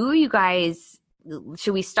 Who are you guys?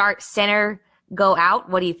 Should we start center, go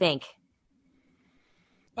out? What do you think?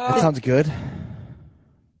 That sounds good.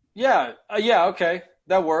 Yeah. Okay.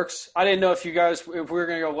 That works. I didn't know if we were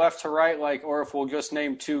going to go left to right, or if we'll just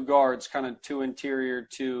name two guards, kind of two interior,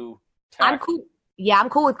 two tackle. I'm cool. Yeah, I'm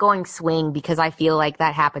cool with going swing because I feel like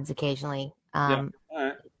that happens occasionally. All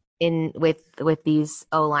right. With these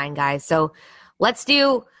O-line guys. So let's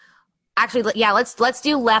do let's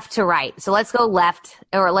do left to right. So let's go left,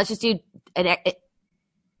 or let's just do a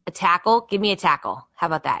tackle. Give me a tackle. How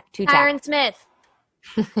about that? Tyron Smith.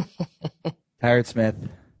 Tyron Smith.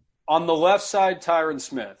 On the left side, Tyron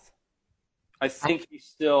Smith. I think he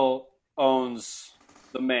still owns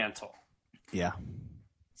the mantle. Yeah.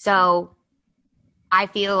 So I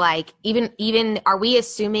feel like even are we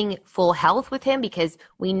assuming full health with him? Because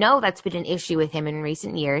we know that's been an issue with him in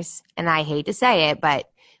recent years. And I hate to say it, but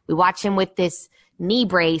we watch him with this knee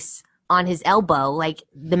brace on his elbow. Like,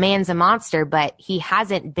 the man's a monster, but he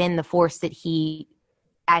hasn't been the force that he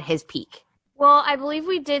at his peak. Well, I believe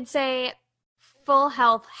we did say full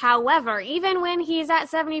health. However, even when he's at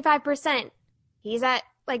 75%, he's at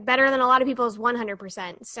better than a lot of people's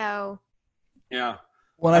 100%. So yeah.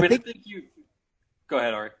 Well, I think you go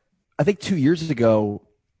ahead, Ari. I think 2 years ago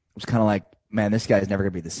it was kind of like, man, this guy's never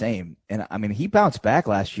going to be the same. And I mean, he bounced back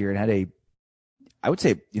last year and had I would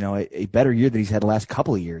say, a better year than he's had the last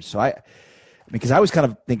couple of years. So because I was kind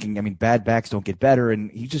of thinking, bad backs don't get better, and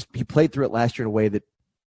he played through it last year in a way that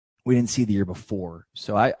we didn't see the year before.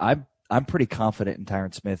 So I'm pretty confident in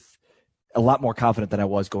Tyron Smith, a lot more confident than I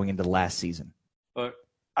was going into the last season. But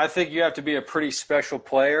I think you have to be a pretty special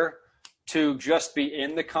player to just be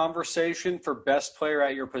in the conversation for best player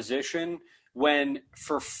at your position when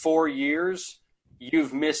for 4 years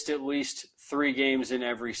you've missed at least 3 games in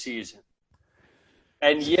every season.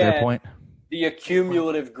 And yet the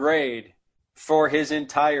accumulative grade for his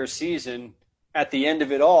entire season at the end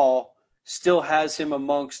of it all still has him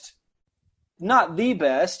amongst not the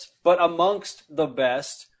best, but amongst the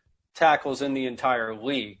best tackles in the entire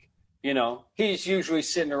league. He's usually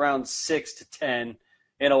sitting around 6 to 10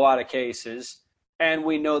 in a lot of cases, and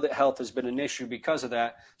we know that health has been an issue because of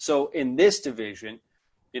that. So in this division,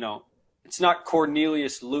 it's not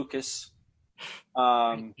Cornelius Lucas,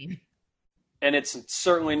 and it's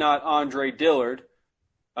certainly not Andre Dillard,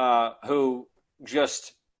 who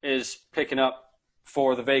just is picking up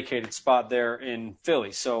for the vacated spot there in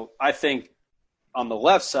Philly. So I think on the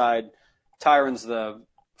left side, Tyron's the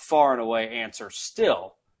far and away answer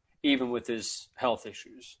still, even with his health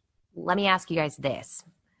issues. Let me ask you guys this.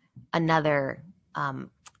 Another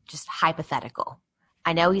just hypothetical.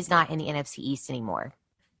 I know he's not in the NFC East anymore,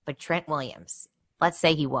 but Trent Williams, let's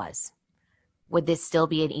say he was. Would this still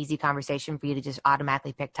be an easy conversation for you to just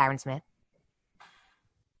automatically pick Tyron Smith?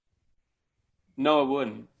 No, it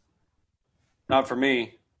wouldn't. Not for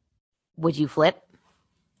me. Would you flip?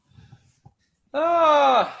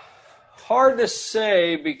 Hard to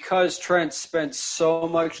say because Trent spent so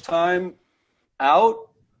much time out,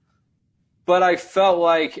 but I felt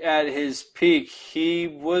like at his peak he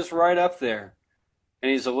was right up there,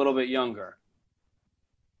 and he's a little bit younger,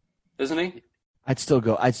 isn't he? I'd still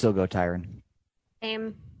go Tyron.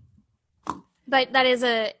 Same. But that is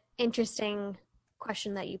a interesting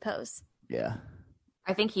question that you pose. Yeah.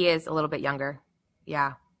 I think he is a little bit younger.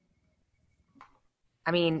 Yeah.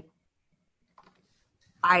 I mean,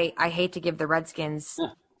 I hate to give the Redskins.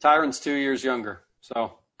 Tyron's 2 years younger.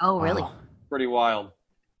 So. Oh, really? Wow. Pretty wild.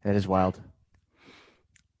 That is wild.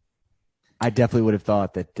 I definitely would have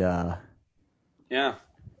thought that. Yeah.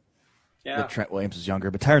 Yeah. Trent Williams was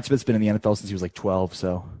younger, but Tyron Smith's been in the NFL since he was like 12.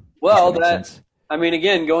 So Well, makes sense. I mean,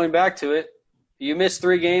 again, going back to it, you miss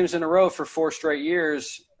 3 games in a row for 4 straight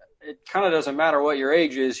years. It kind of doesn't matter what your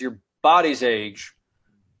age is. Your body's age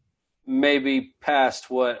may be past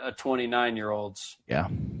what a 29-year-old's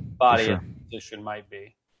body position might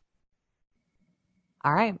be.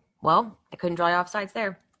 All right. Well, I couldn't draw you offsides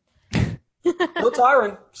there. Still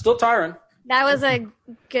Tyron. That was a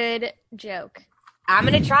good joke. I'm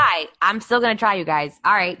going to try. I'm still going to try, you guys.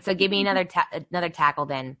 All right. So give me another tackle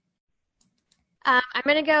then. I'm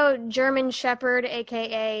going to go German Shepherd,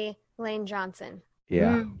 a.k.a. Lane Johnson.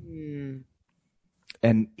 Yeah.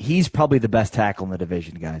 And he's probably the best tackle in the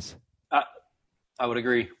division, guys. I would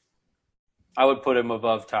agree. I would put him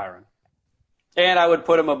above Tyron. And I would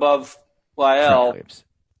put him above Lyle,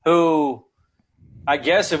 who I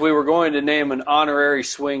guess if we were going to name an honorary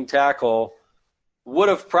swing tackle, would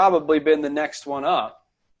have probably been the next one up.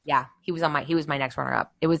 Yeah, he was my next runner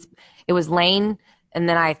up. It was Lane, and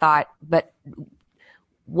then I thought, but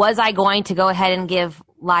was I going to go ahead and give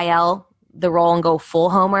Lyle the role and go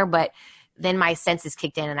full homer? But then my senses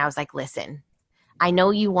kicked in, and I was like, listen, I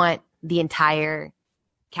know you want the entire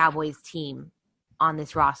Cowboys team on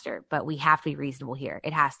this roster, but we have to be reasonable here.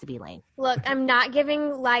 It has to be Lane. Look, I'm not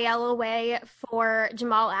giving Lyle away for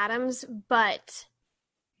Jamal Adams, but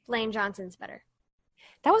Lane Johnson's better.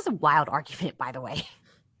 That was a wild argument, by the way.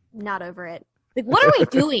 Not over it. Like, what are we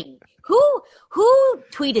doing? Who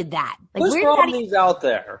tweeted that? Like, who's throwing these out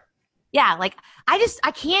there? Yeah, like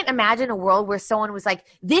I can't imagine a world where someone was like,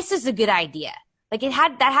 "This is a good idea." Like that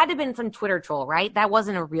had to have been some Twitter troll, right? That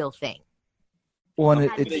wasn't a real thing. Well,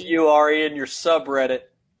 and it's you, Ari, in your subreddit.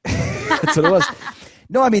 That's what it was.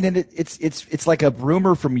 No, I mean, and it's like a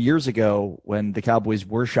rumor from years ago when the Cowboys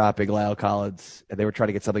were shopping Lyle Collins and they were trying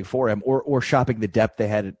to get something for him, or shopping the depth they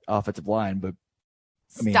had at offensive line. But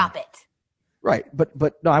I mean, stop it. Right, but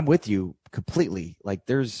no, I'm with you completely. Like,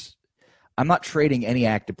 I'm not trading any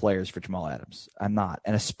active players for Jamal Adams. I'm not,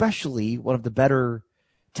 and especially one of the better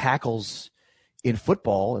tackles in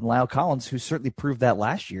football, and Lyle Collins, who certainly proved that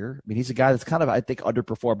last year. I mean, he's a guy that's kind of, I think,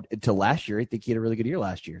 underperformed until last year. I think he had a really good year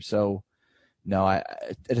last year. So, no, and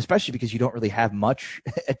especially because you don't really have much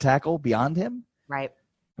at tackle beyond him. Right.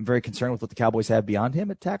 I'm very concerned with what the Cowboys have beyond him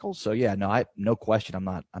at tackle. So, yeah, no question.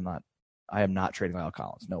 I am not trading Lyle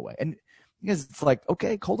Collins. No way. And because it's like,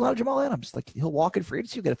 okay, hold on to Jamal Adams. Like, he'll walk in free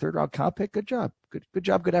agency. You'll get a 3rd-round comp pick. Good job. Good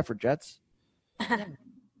job. Good effort, Jets.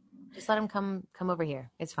 Just let him come over here.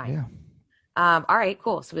 It's fine. Yeah. All right,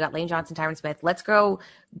 cool. So we got Lane Johnson, Tyron Smith. Let's go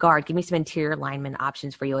guard. Give me some interior lineman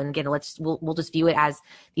options for you. And again, we'll just view it as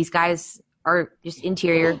these guys are just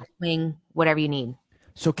interior, wing, whatever you need.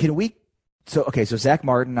 So so Zach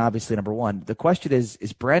Martin, obviously number 1. The question is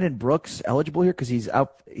Brandon Brooks eligible here? Because he's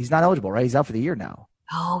out. He's not eligible, right? He's out for the year now.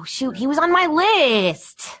 Oh shoot, he was on my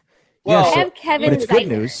list. Well, yeah, have Kevin but it's good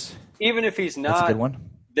news. Even if he's not, that's a good one.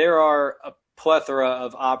 There are a plethora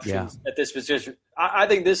of options at this position. I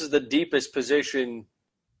think this is the deepest position,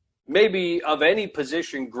 maybe of any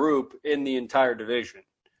position group in the entire division,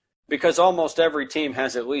 because almost every team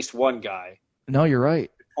has at least one guy. No, you're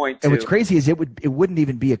right. And what's crazy is it wouldn't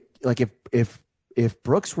even be if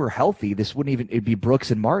Brooks were healthy, this wouldn't even, it'd be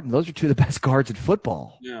Brooks and Martin. Those are 2 of the best guards in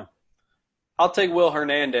football. Yeah. I'll take Will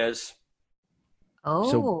Hernandez.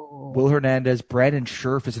 Oh. So Will Hernandez, Brandon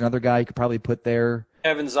Scherf is another guy you could probably put there.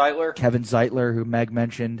 Kevin Zeitler, who Meg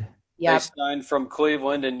mentioned. Yeah. They signed from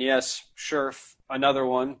Cleveland, and yes, Scherf, another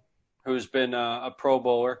one who's been a Pro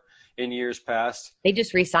Bowler in years past. They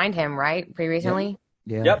just re-signed him, right? Pretty recently?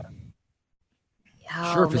 Yeah. Yep.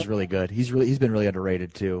 Scherf is really good. He's been really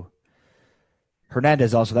underrated too.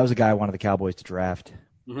 Hernandez also, that was a guy I wanted the Cowboys to draft.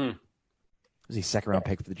 Mm-hmm. Was he 2nd-round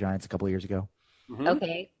pick for the Giants a couple of years ago? Mm-hmm.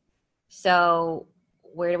 Okay. So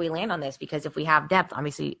where do we land on this? Because if we have depth,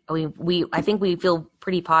 obviously, I think we feel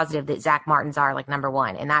pretty positive that Zach Martin's are like number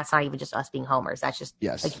 1, and that's not even just us being homers. That's just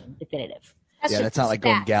like definitive. That's not like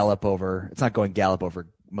going Gallup over. It's not going Gallup over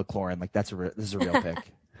McLaurin. Like this is a real pick.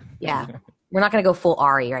 Yeah, we're not going to go full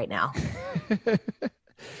Ari right now.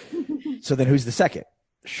 So then, who's the second?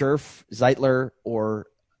 Scherf, Zeitler, or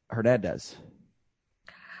Hernandez?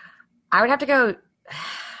 I would have to go.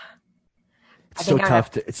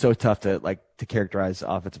 It's so tough to characterize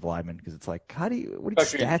offensive linemen because it's like, what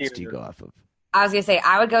stats do you go off of? I was gonna say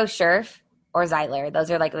I would go Scherf or Zeitler.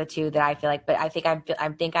 Those are like the 2 that I feel like, but I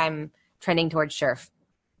think I'm trending towards Scherf.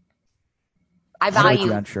 I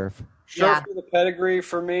value on Scherf. Scherf for the pedigree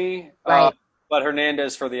for me, right. But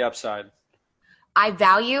Hernandez for the upside. I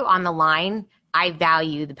value on the line. I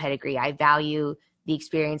value the pedigree. I value the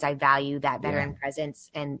experience. I value that veteran presence,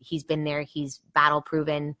 and he's been there. He's battle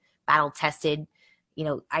proven, battle tested.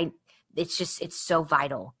 it's so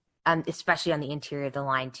vital, especially on the interior of the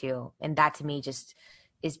line too. And that to me just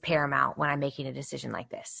is paramount when I'm making a decision like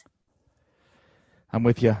this. I'm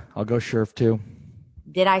with you. I'll go Scherf too.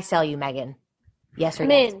 Did I sell you, Megan? Yes or I'm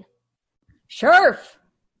no? in. Scherf.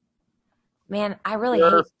 Man, I really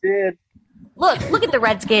hate. Did. Look at the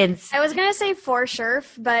Redskins. I was gonna say for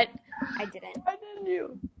Scherf, but I didn't. Why didn't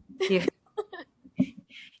you?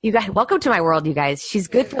 You guys, welcome to my world, you guys. She's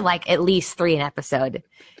good for like at least 3 an episode,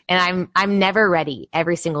 and I'm never ready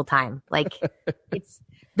every single time. Like, it's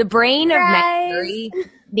the brain of Meg Murray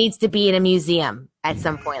needs to be in a museum at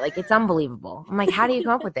some point. Like, it's unbelievable. I'm like, how do you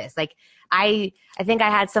come up with this? Like, I think I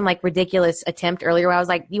had some like ridiculous attempt earlier where I was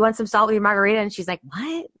like, "You want some salt with your margarita?" And she's like,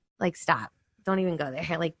 "What? Like, stop! Don't even go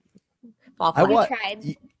there." Like, fall flat. I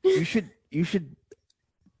tried. You should,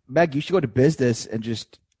 Meg. You should go to business and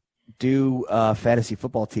just do fantasy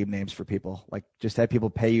football team names for people. Like, just have people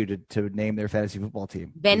pay you to name their fantasy football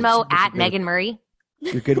team. Venmo at Megan Murray.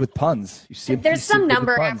 You're good with puns. There's some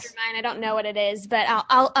number after mine. I don't know what it is, but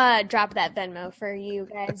I'll drop that Venmo for you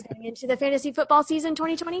guys going into the fantasy football season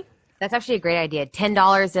 2020. That's actually a great idea.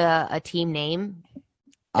 $10 a team name.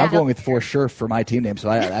 I'm going with for sure for my team name, so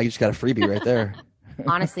I just got a freebie right there.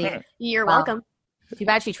 Honestly, You're welcome. too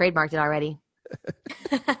bad she trademarked it already.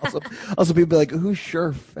 Also, people be like, "Who's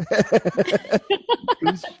Scherf?"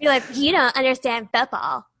 You're like, you don't understand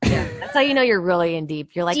football. Yeah, that's how you know you're really in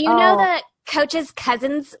deep. You're like, Do you know the coach's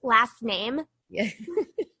cousin's last name? Yeah.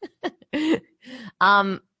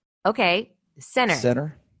 Okay.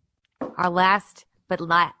 Center. Our last, but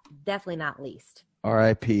definitely not least.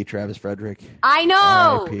 R.I.P. Travis Frederick. I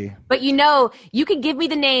know, R.I.P. but you can give me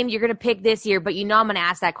the name you're going to pick this year, but I'm going to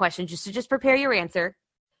ask that question just prepare your answer,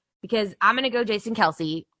 because I'm going to go Jason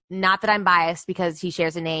Kelsey. Not that I'm biased because he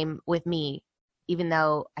shares a name with me, even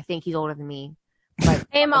though I think he's older than me. But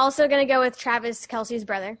I am also going to go with Travis Kelsey's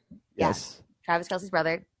brother. Yes. Yeah, Travis Kelsey's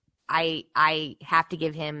brother. I have to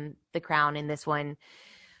give him the crown in this one,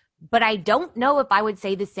 but I don't know if I would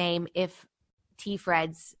say the same if T.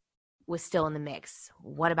 Freds was still in the mix.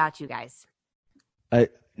 What about you guys?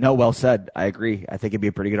 No, well said. I agree. I think it'd be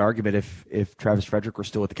a pretty good argument if Travis Frederick were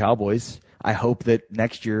still with the Cowboys. I hope that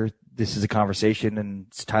next year this is a conversation and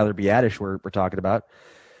it's Tyler Biadasz we're talking about.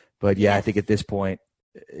 But yeah, yes. I think at this point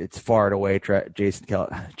it's far and away Travis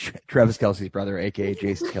Kelsey's brother, aka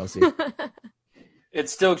Jason Kelsey.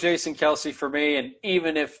 It's still Jason Kelsey for me, and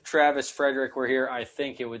even if Travis Frederick were here, I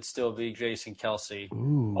think it would still be Jason Kelsey.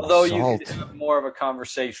 Ooh, although salt. You could have more of a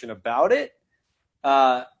conversation about it,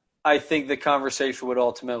 I think the conversation would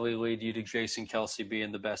ultimately lead you to Jason Kelsey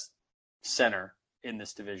being the best center in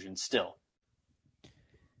this division still.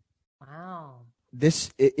 Wow.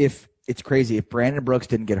 If it's crazy, if Brandon Brooks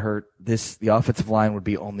didn't get hurt, the offensive line would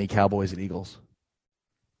be only Cowboys and Eagles.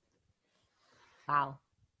 Wow.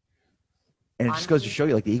 And it just goes to show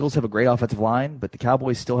you, like, the Eagles have a great offensive line, but the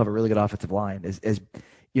Cowboys still have a really good offensive line. As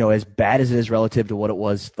bad as it is relative to what it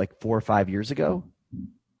was like 4 or 5 years ago,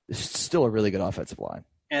 it's still a really good offensive line.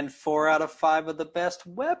 And 4 out of 5 of the best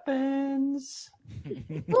weapons.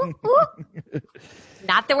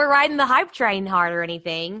 Not that we're riding the hype train hard or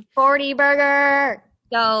anything. 40 burger.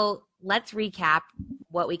 So let's recap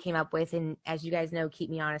what we came up with. And as you guys know,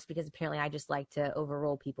 keep me honest, because apparently I just like to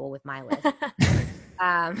overrule people with my list.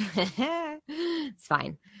 It's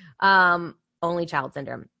fine. Only child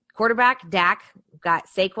syndrome. Quarterback, Dak. Got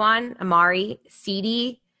Saquon, Amari,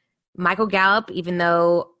 CeeDee, Michael Gallup, even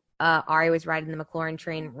though Ari was riding the McLaurin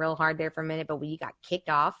train real hard there for a minute, but we got kicked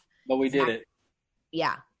off. But we did it.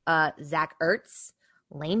 Yeah. Zach Ertz,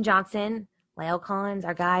 Lane Johnson, La'el Collins,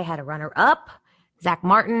 our guy, had a runner-up. Zach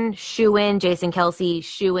Martin, shoe-in. Jason Kelsey,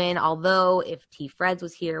 shoe-in. Although if T. Freds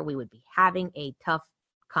was here, we would be having a tough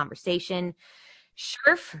conversation.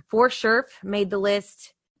 Scherf made the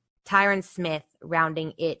list. Tyron Smith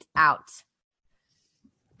rounding it out.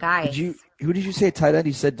 Guys, who did you say tight end?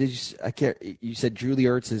 You said you said Julie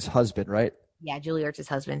Ertz's husband, right? Yeah, Julie Ertz's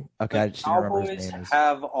husband. Okay, I just didn't remember his name.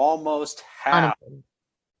 Have almost half.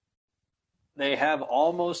 They have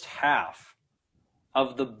almost half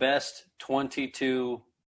of the best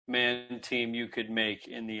 22-man team you could make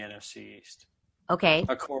in the NFC East. Okay.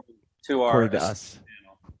 According to us.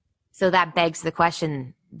 So that begs the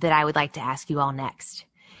question that I would like to ask you all next.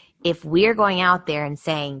 If we're going out there and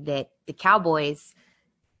saying that the Cowboys,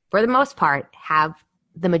 for the most part, have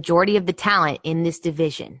the majority of the talent in this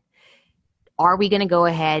division, are we going to go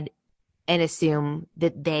ahead and assume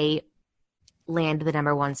that they land the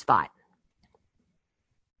number 1 spot?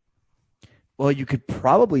 Well, you could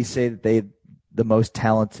probably say that they had the most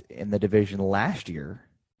talent in the division last year.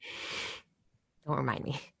 Don't remind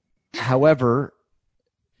me. However,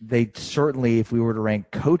 they certainly, if we were to rank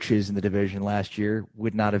coaches in the division last year,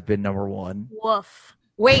 would not have been number one. Woof.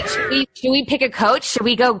 Wait, should we pick a coach? Should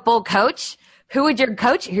we go full coach? Who would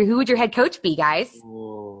your head coach be, guys?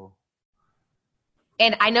 Ooh.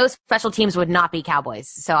 And I know special teams would not be Cowboys,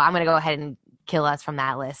 so I'm going to go ahead and kill us from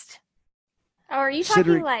that list. Oh, are you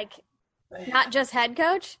talking like not just head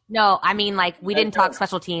coach? No, I mean like we didn't talk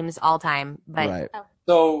special teams all time, but Right.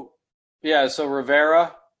 So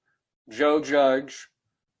Rivera, Joe Judge,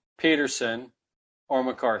 Peterson, or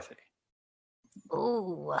McCarthy.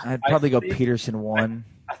 ooh, I'd probably go Peterson 1.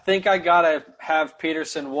 I think I gotta have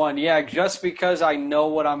Peterson 1. Yeah, just because I know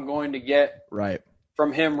what I'm going to get Right.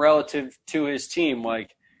 from him relative to his team.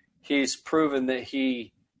 Like, he's proven that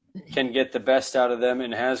he can get the best out of them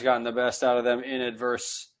and has gotten the best out of them in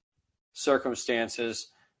adverse circumstances.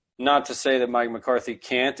 Not to say that Mike McCarthy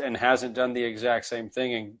can't and hasn't done the exact same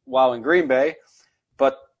thing while in Green Bay,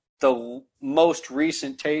 but the most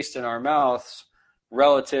recent taste in our mouths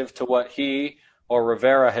relative to what he or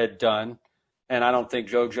Rivera had done, and I don't think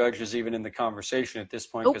Joe Judge is even in the conversation at this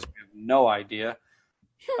point because we have no idea.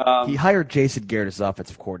 He hired Jason Garrett as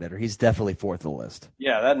offensive coordinator. He's definitely fourth on the list.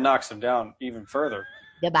 Yeah, that knocks him down even further.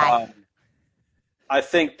 goodbye. I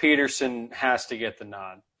think Peterson has to get the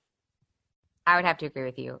nod. I would have to agree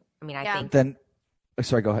with you. I mean, I think Then,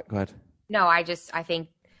 sorry, go ahead. no. I think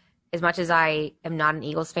as much as I am not an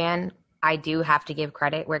Eagles fan, I do have to give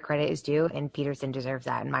credit where credit is due, and Peterson deserves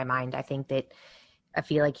that in my mind. I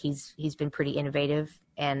feel like he's been pretty innovative,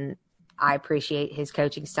 and I appreciate his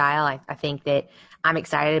coaching style. I think that I'm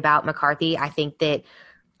excited about McCarthy. I think that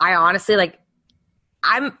I honestly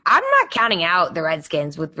I'm not counting out the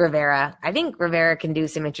Redskins with Rivera. I think Rivera can do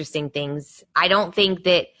some interesting things. I don't think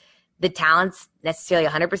that the talent's necessarily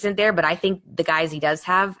 100% there, but I think the guys he does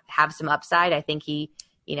have some upside. I think he,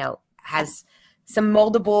 has some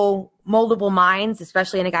moldable minds,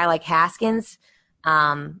 especially in a guy like Haskins.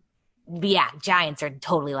 But yeah, Giants are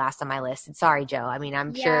totally last on my list. And sorry, Joe. I mean,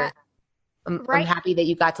 I'm sure I'm happy that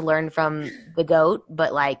you got to learn from the GOAT,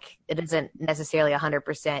 but it doesn't necessarily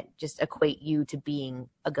 100% just equate you to being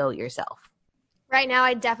a GOAT yourself. Right now,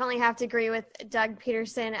 I definitely have to agree with Doug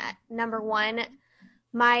Peterson at number 1.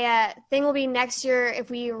 My thing will be next year, if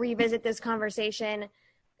we revisit this conversation,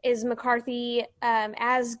 is McCarthy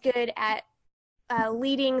as good at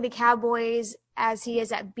leading the Cowboys as he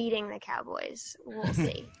is at beating the Cowboys? We'll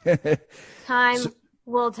see. Time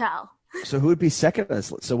will tell. So who would be second on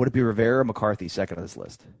this list? So would it be Rivera or McCarthy second on this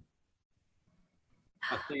list?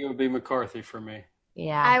 I think it would be McCarthy for me.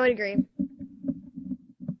 Yeah. I would agree.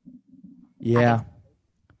 Yeah.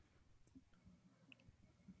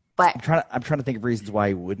 But I'm trying to think of reasons why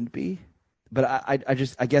he wouldn't be. But I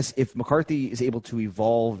guess if McCarthy is able to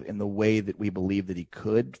evolve in the way that we believe that he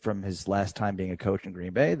could from his last time being a coach in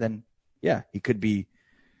Green Bay, then yeah, he could be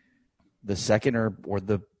the second or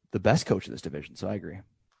the best coach of this division. So I agree.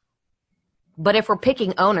 But if we're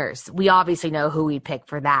picking owners, we obviously know who we pick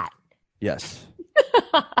for that. Yes.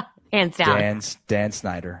 Hands down. Dan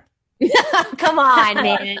Snyder. Come on,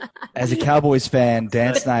 man. As a Cowboys fan,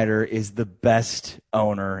 Dan Snyder is the best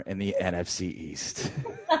owner in the NFC East.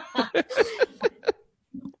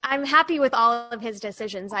 I'm happy with all of his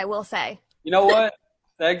decisions, I will say. You know what?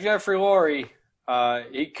 That Jeffrey Lurie,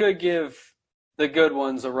 he could give the good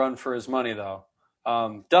ones a run for his money, though.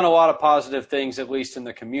 Done a lot of positive things, at least in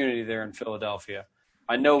the community there in Philadelphia.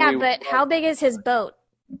 I know. Yeah, but how big is his boat?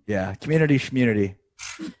 Yeah, community.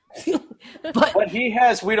 What he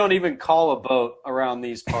has, we don't even call a boat around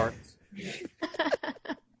these parts.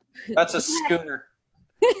 That's a schooner.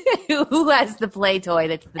 Who has the play toy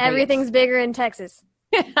that's the Everything's bigger in Texas.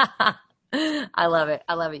 I love it.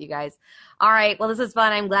 I love it, you guys. All right. Well, this was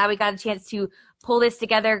fun. I'm glad we got a chance to pull this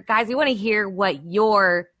together. Guys, we want to hear what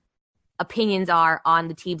your opinions are on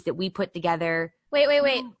the teams that we put together.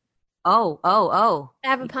 Wait. Oh. I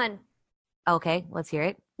have a pun. Okay. Let's hear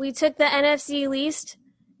it. We took the NFC least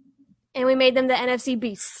and we made them the NFC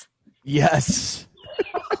beasts. Yes.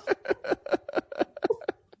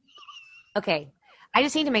 Okay. I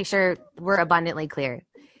just need to make sure we're abundantly clear.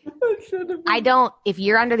 If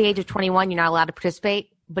you're under the age of 21, you're not allowed to participate.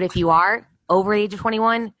 But if you are over the age of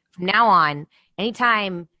 21, from now on,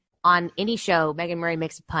 anytime on any show, Meg Murray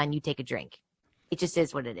makes a pun, you take a drink. It just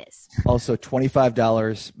is what it is. Also,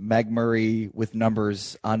 $25, Meg Murray with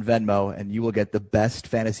numbers on Venmo, and you will get the best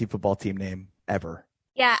fantasy football team name ever.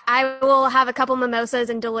 Yeah, I will have a couple mimosas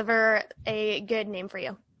and deliver a good name for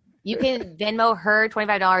you. You can Venmo her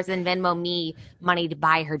 $25 and then Venmo me money to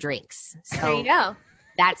buy her drinks. So there you go.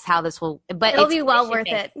 That's how this will. But it'll be well worth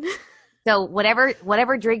it. So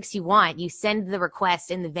whatever drinks you want, you send the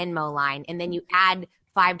request in the Venmo line, and then you add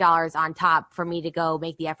 $5 on top for me to go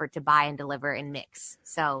make the effort to buy and deliver and mix.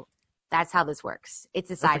 So that's how this works.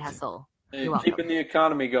 It's a side hustle. Hey, keeping the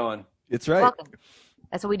economy going. It's right. Welcome.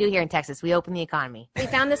 That's what we do here in Texas. We open the economy. We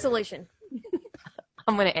found the solution.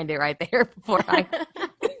 I'm going to end it right there before I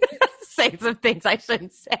say some things I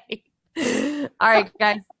shouldn't say. All right,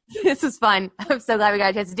 guys. This was fun. I'm so glad we got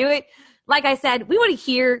a chance to do it. Like I said, we want to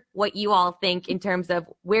hear what you all think in terms of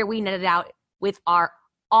where we netted out with our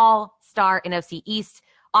all-star NFC East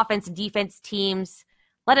offense and defense teams.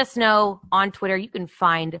 Let us know on Twitter. You can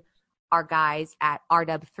find our guys at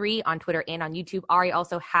RW3 on Twitter and on YouTube. Ari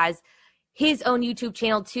also has his own YouTube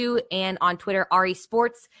channel too, and on Twitter, Ari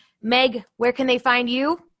Sports. Meg, where can they find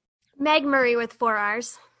you? Meg Murray with 4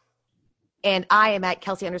 R's. And I am at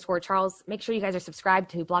Kelsey_Charles. Make sure you guys are subscribed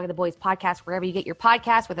to Blog of the Boys podcast wherever you get your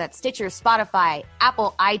podcast, whether that's Stitcher, Spotify,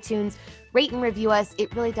 Apple, iTunes. Rate and review us.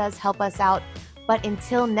 It really does help us out. But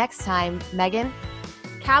until next time, Megan.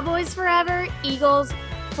 Cowboys forever, Eagles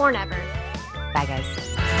for never. Bye, guys.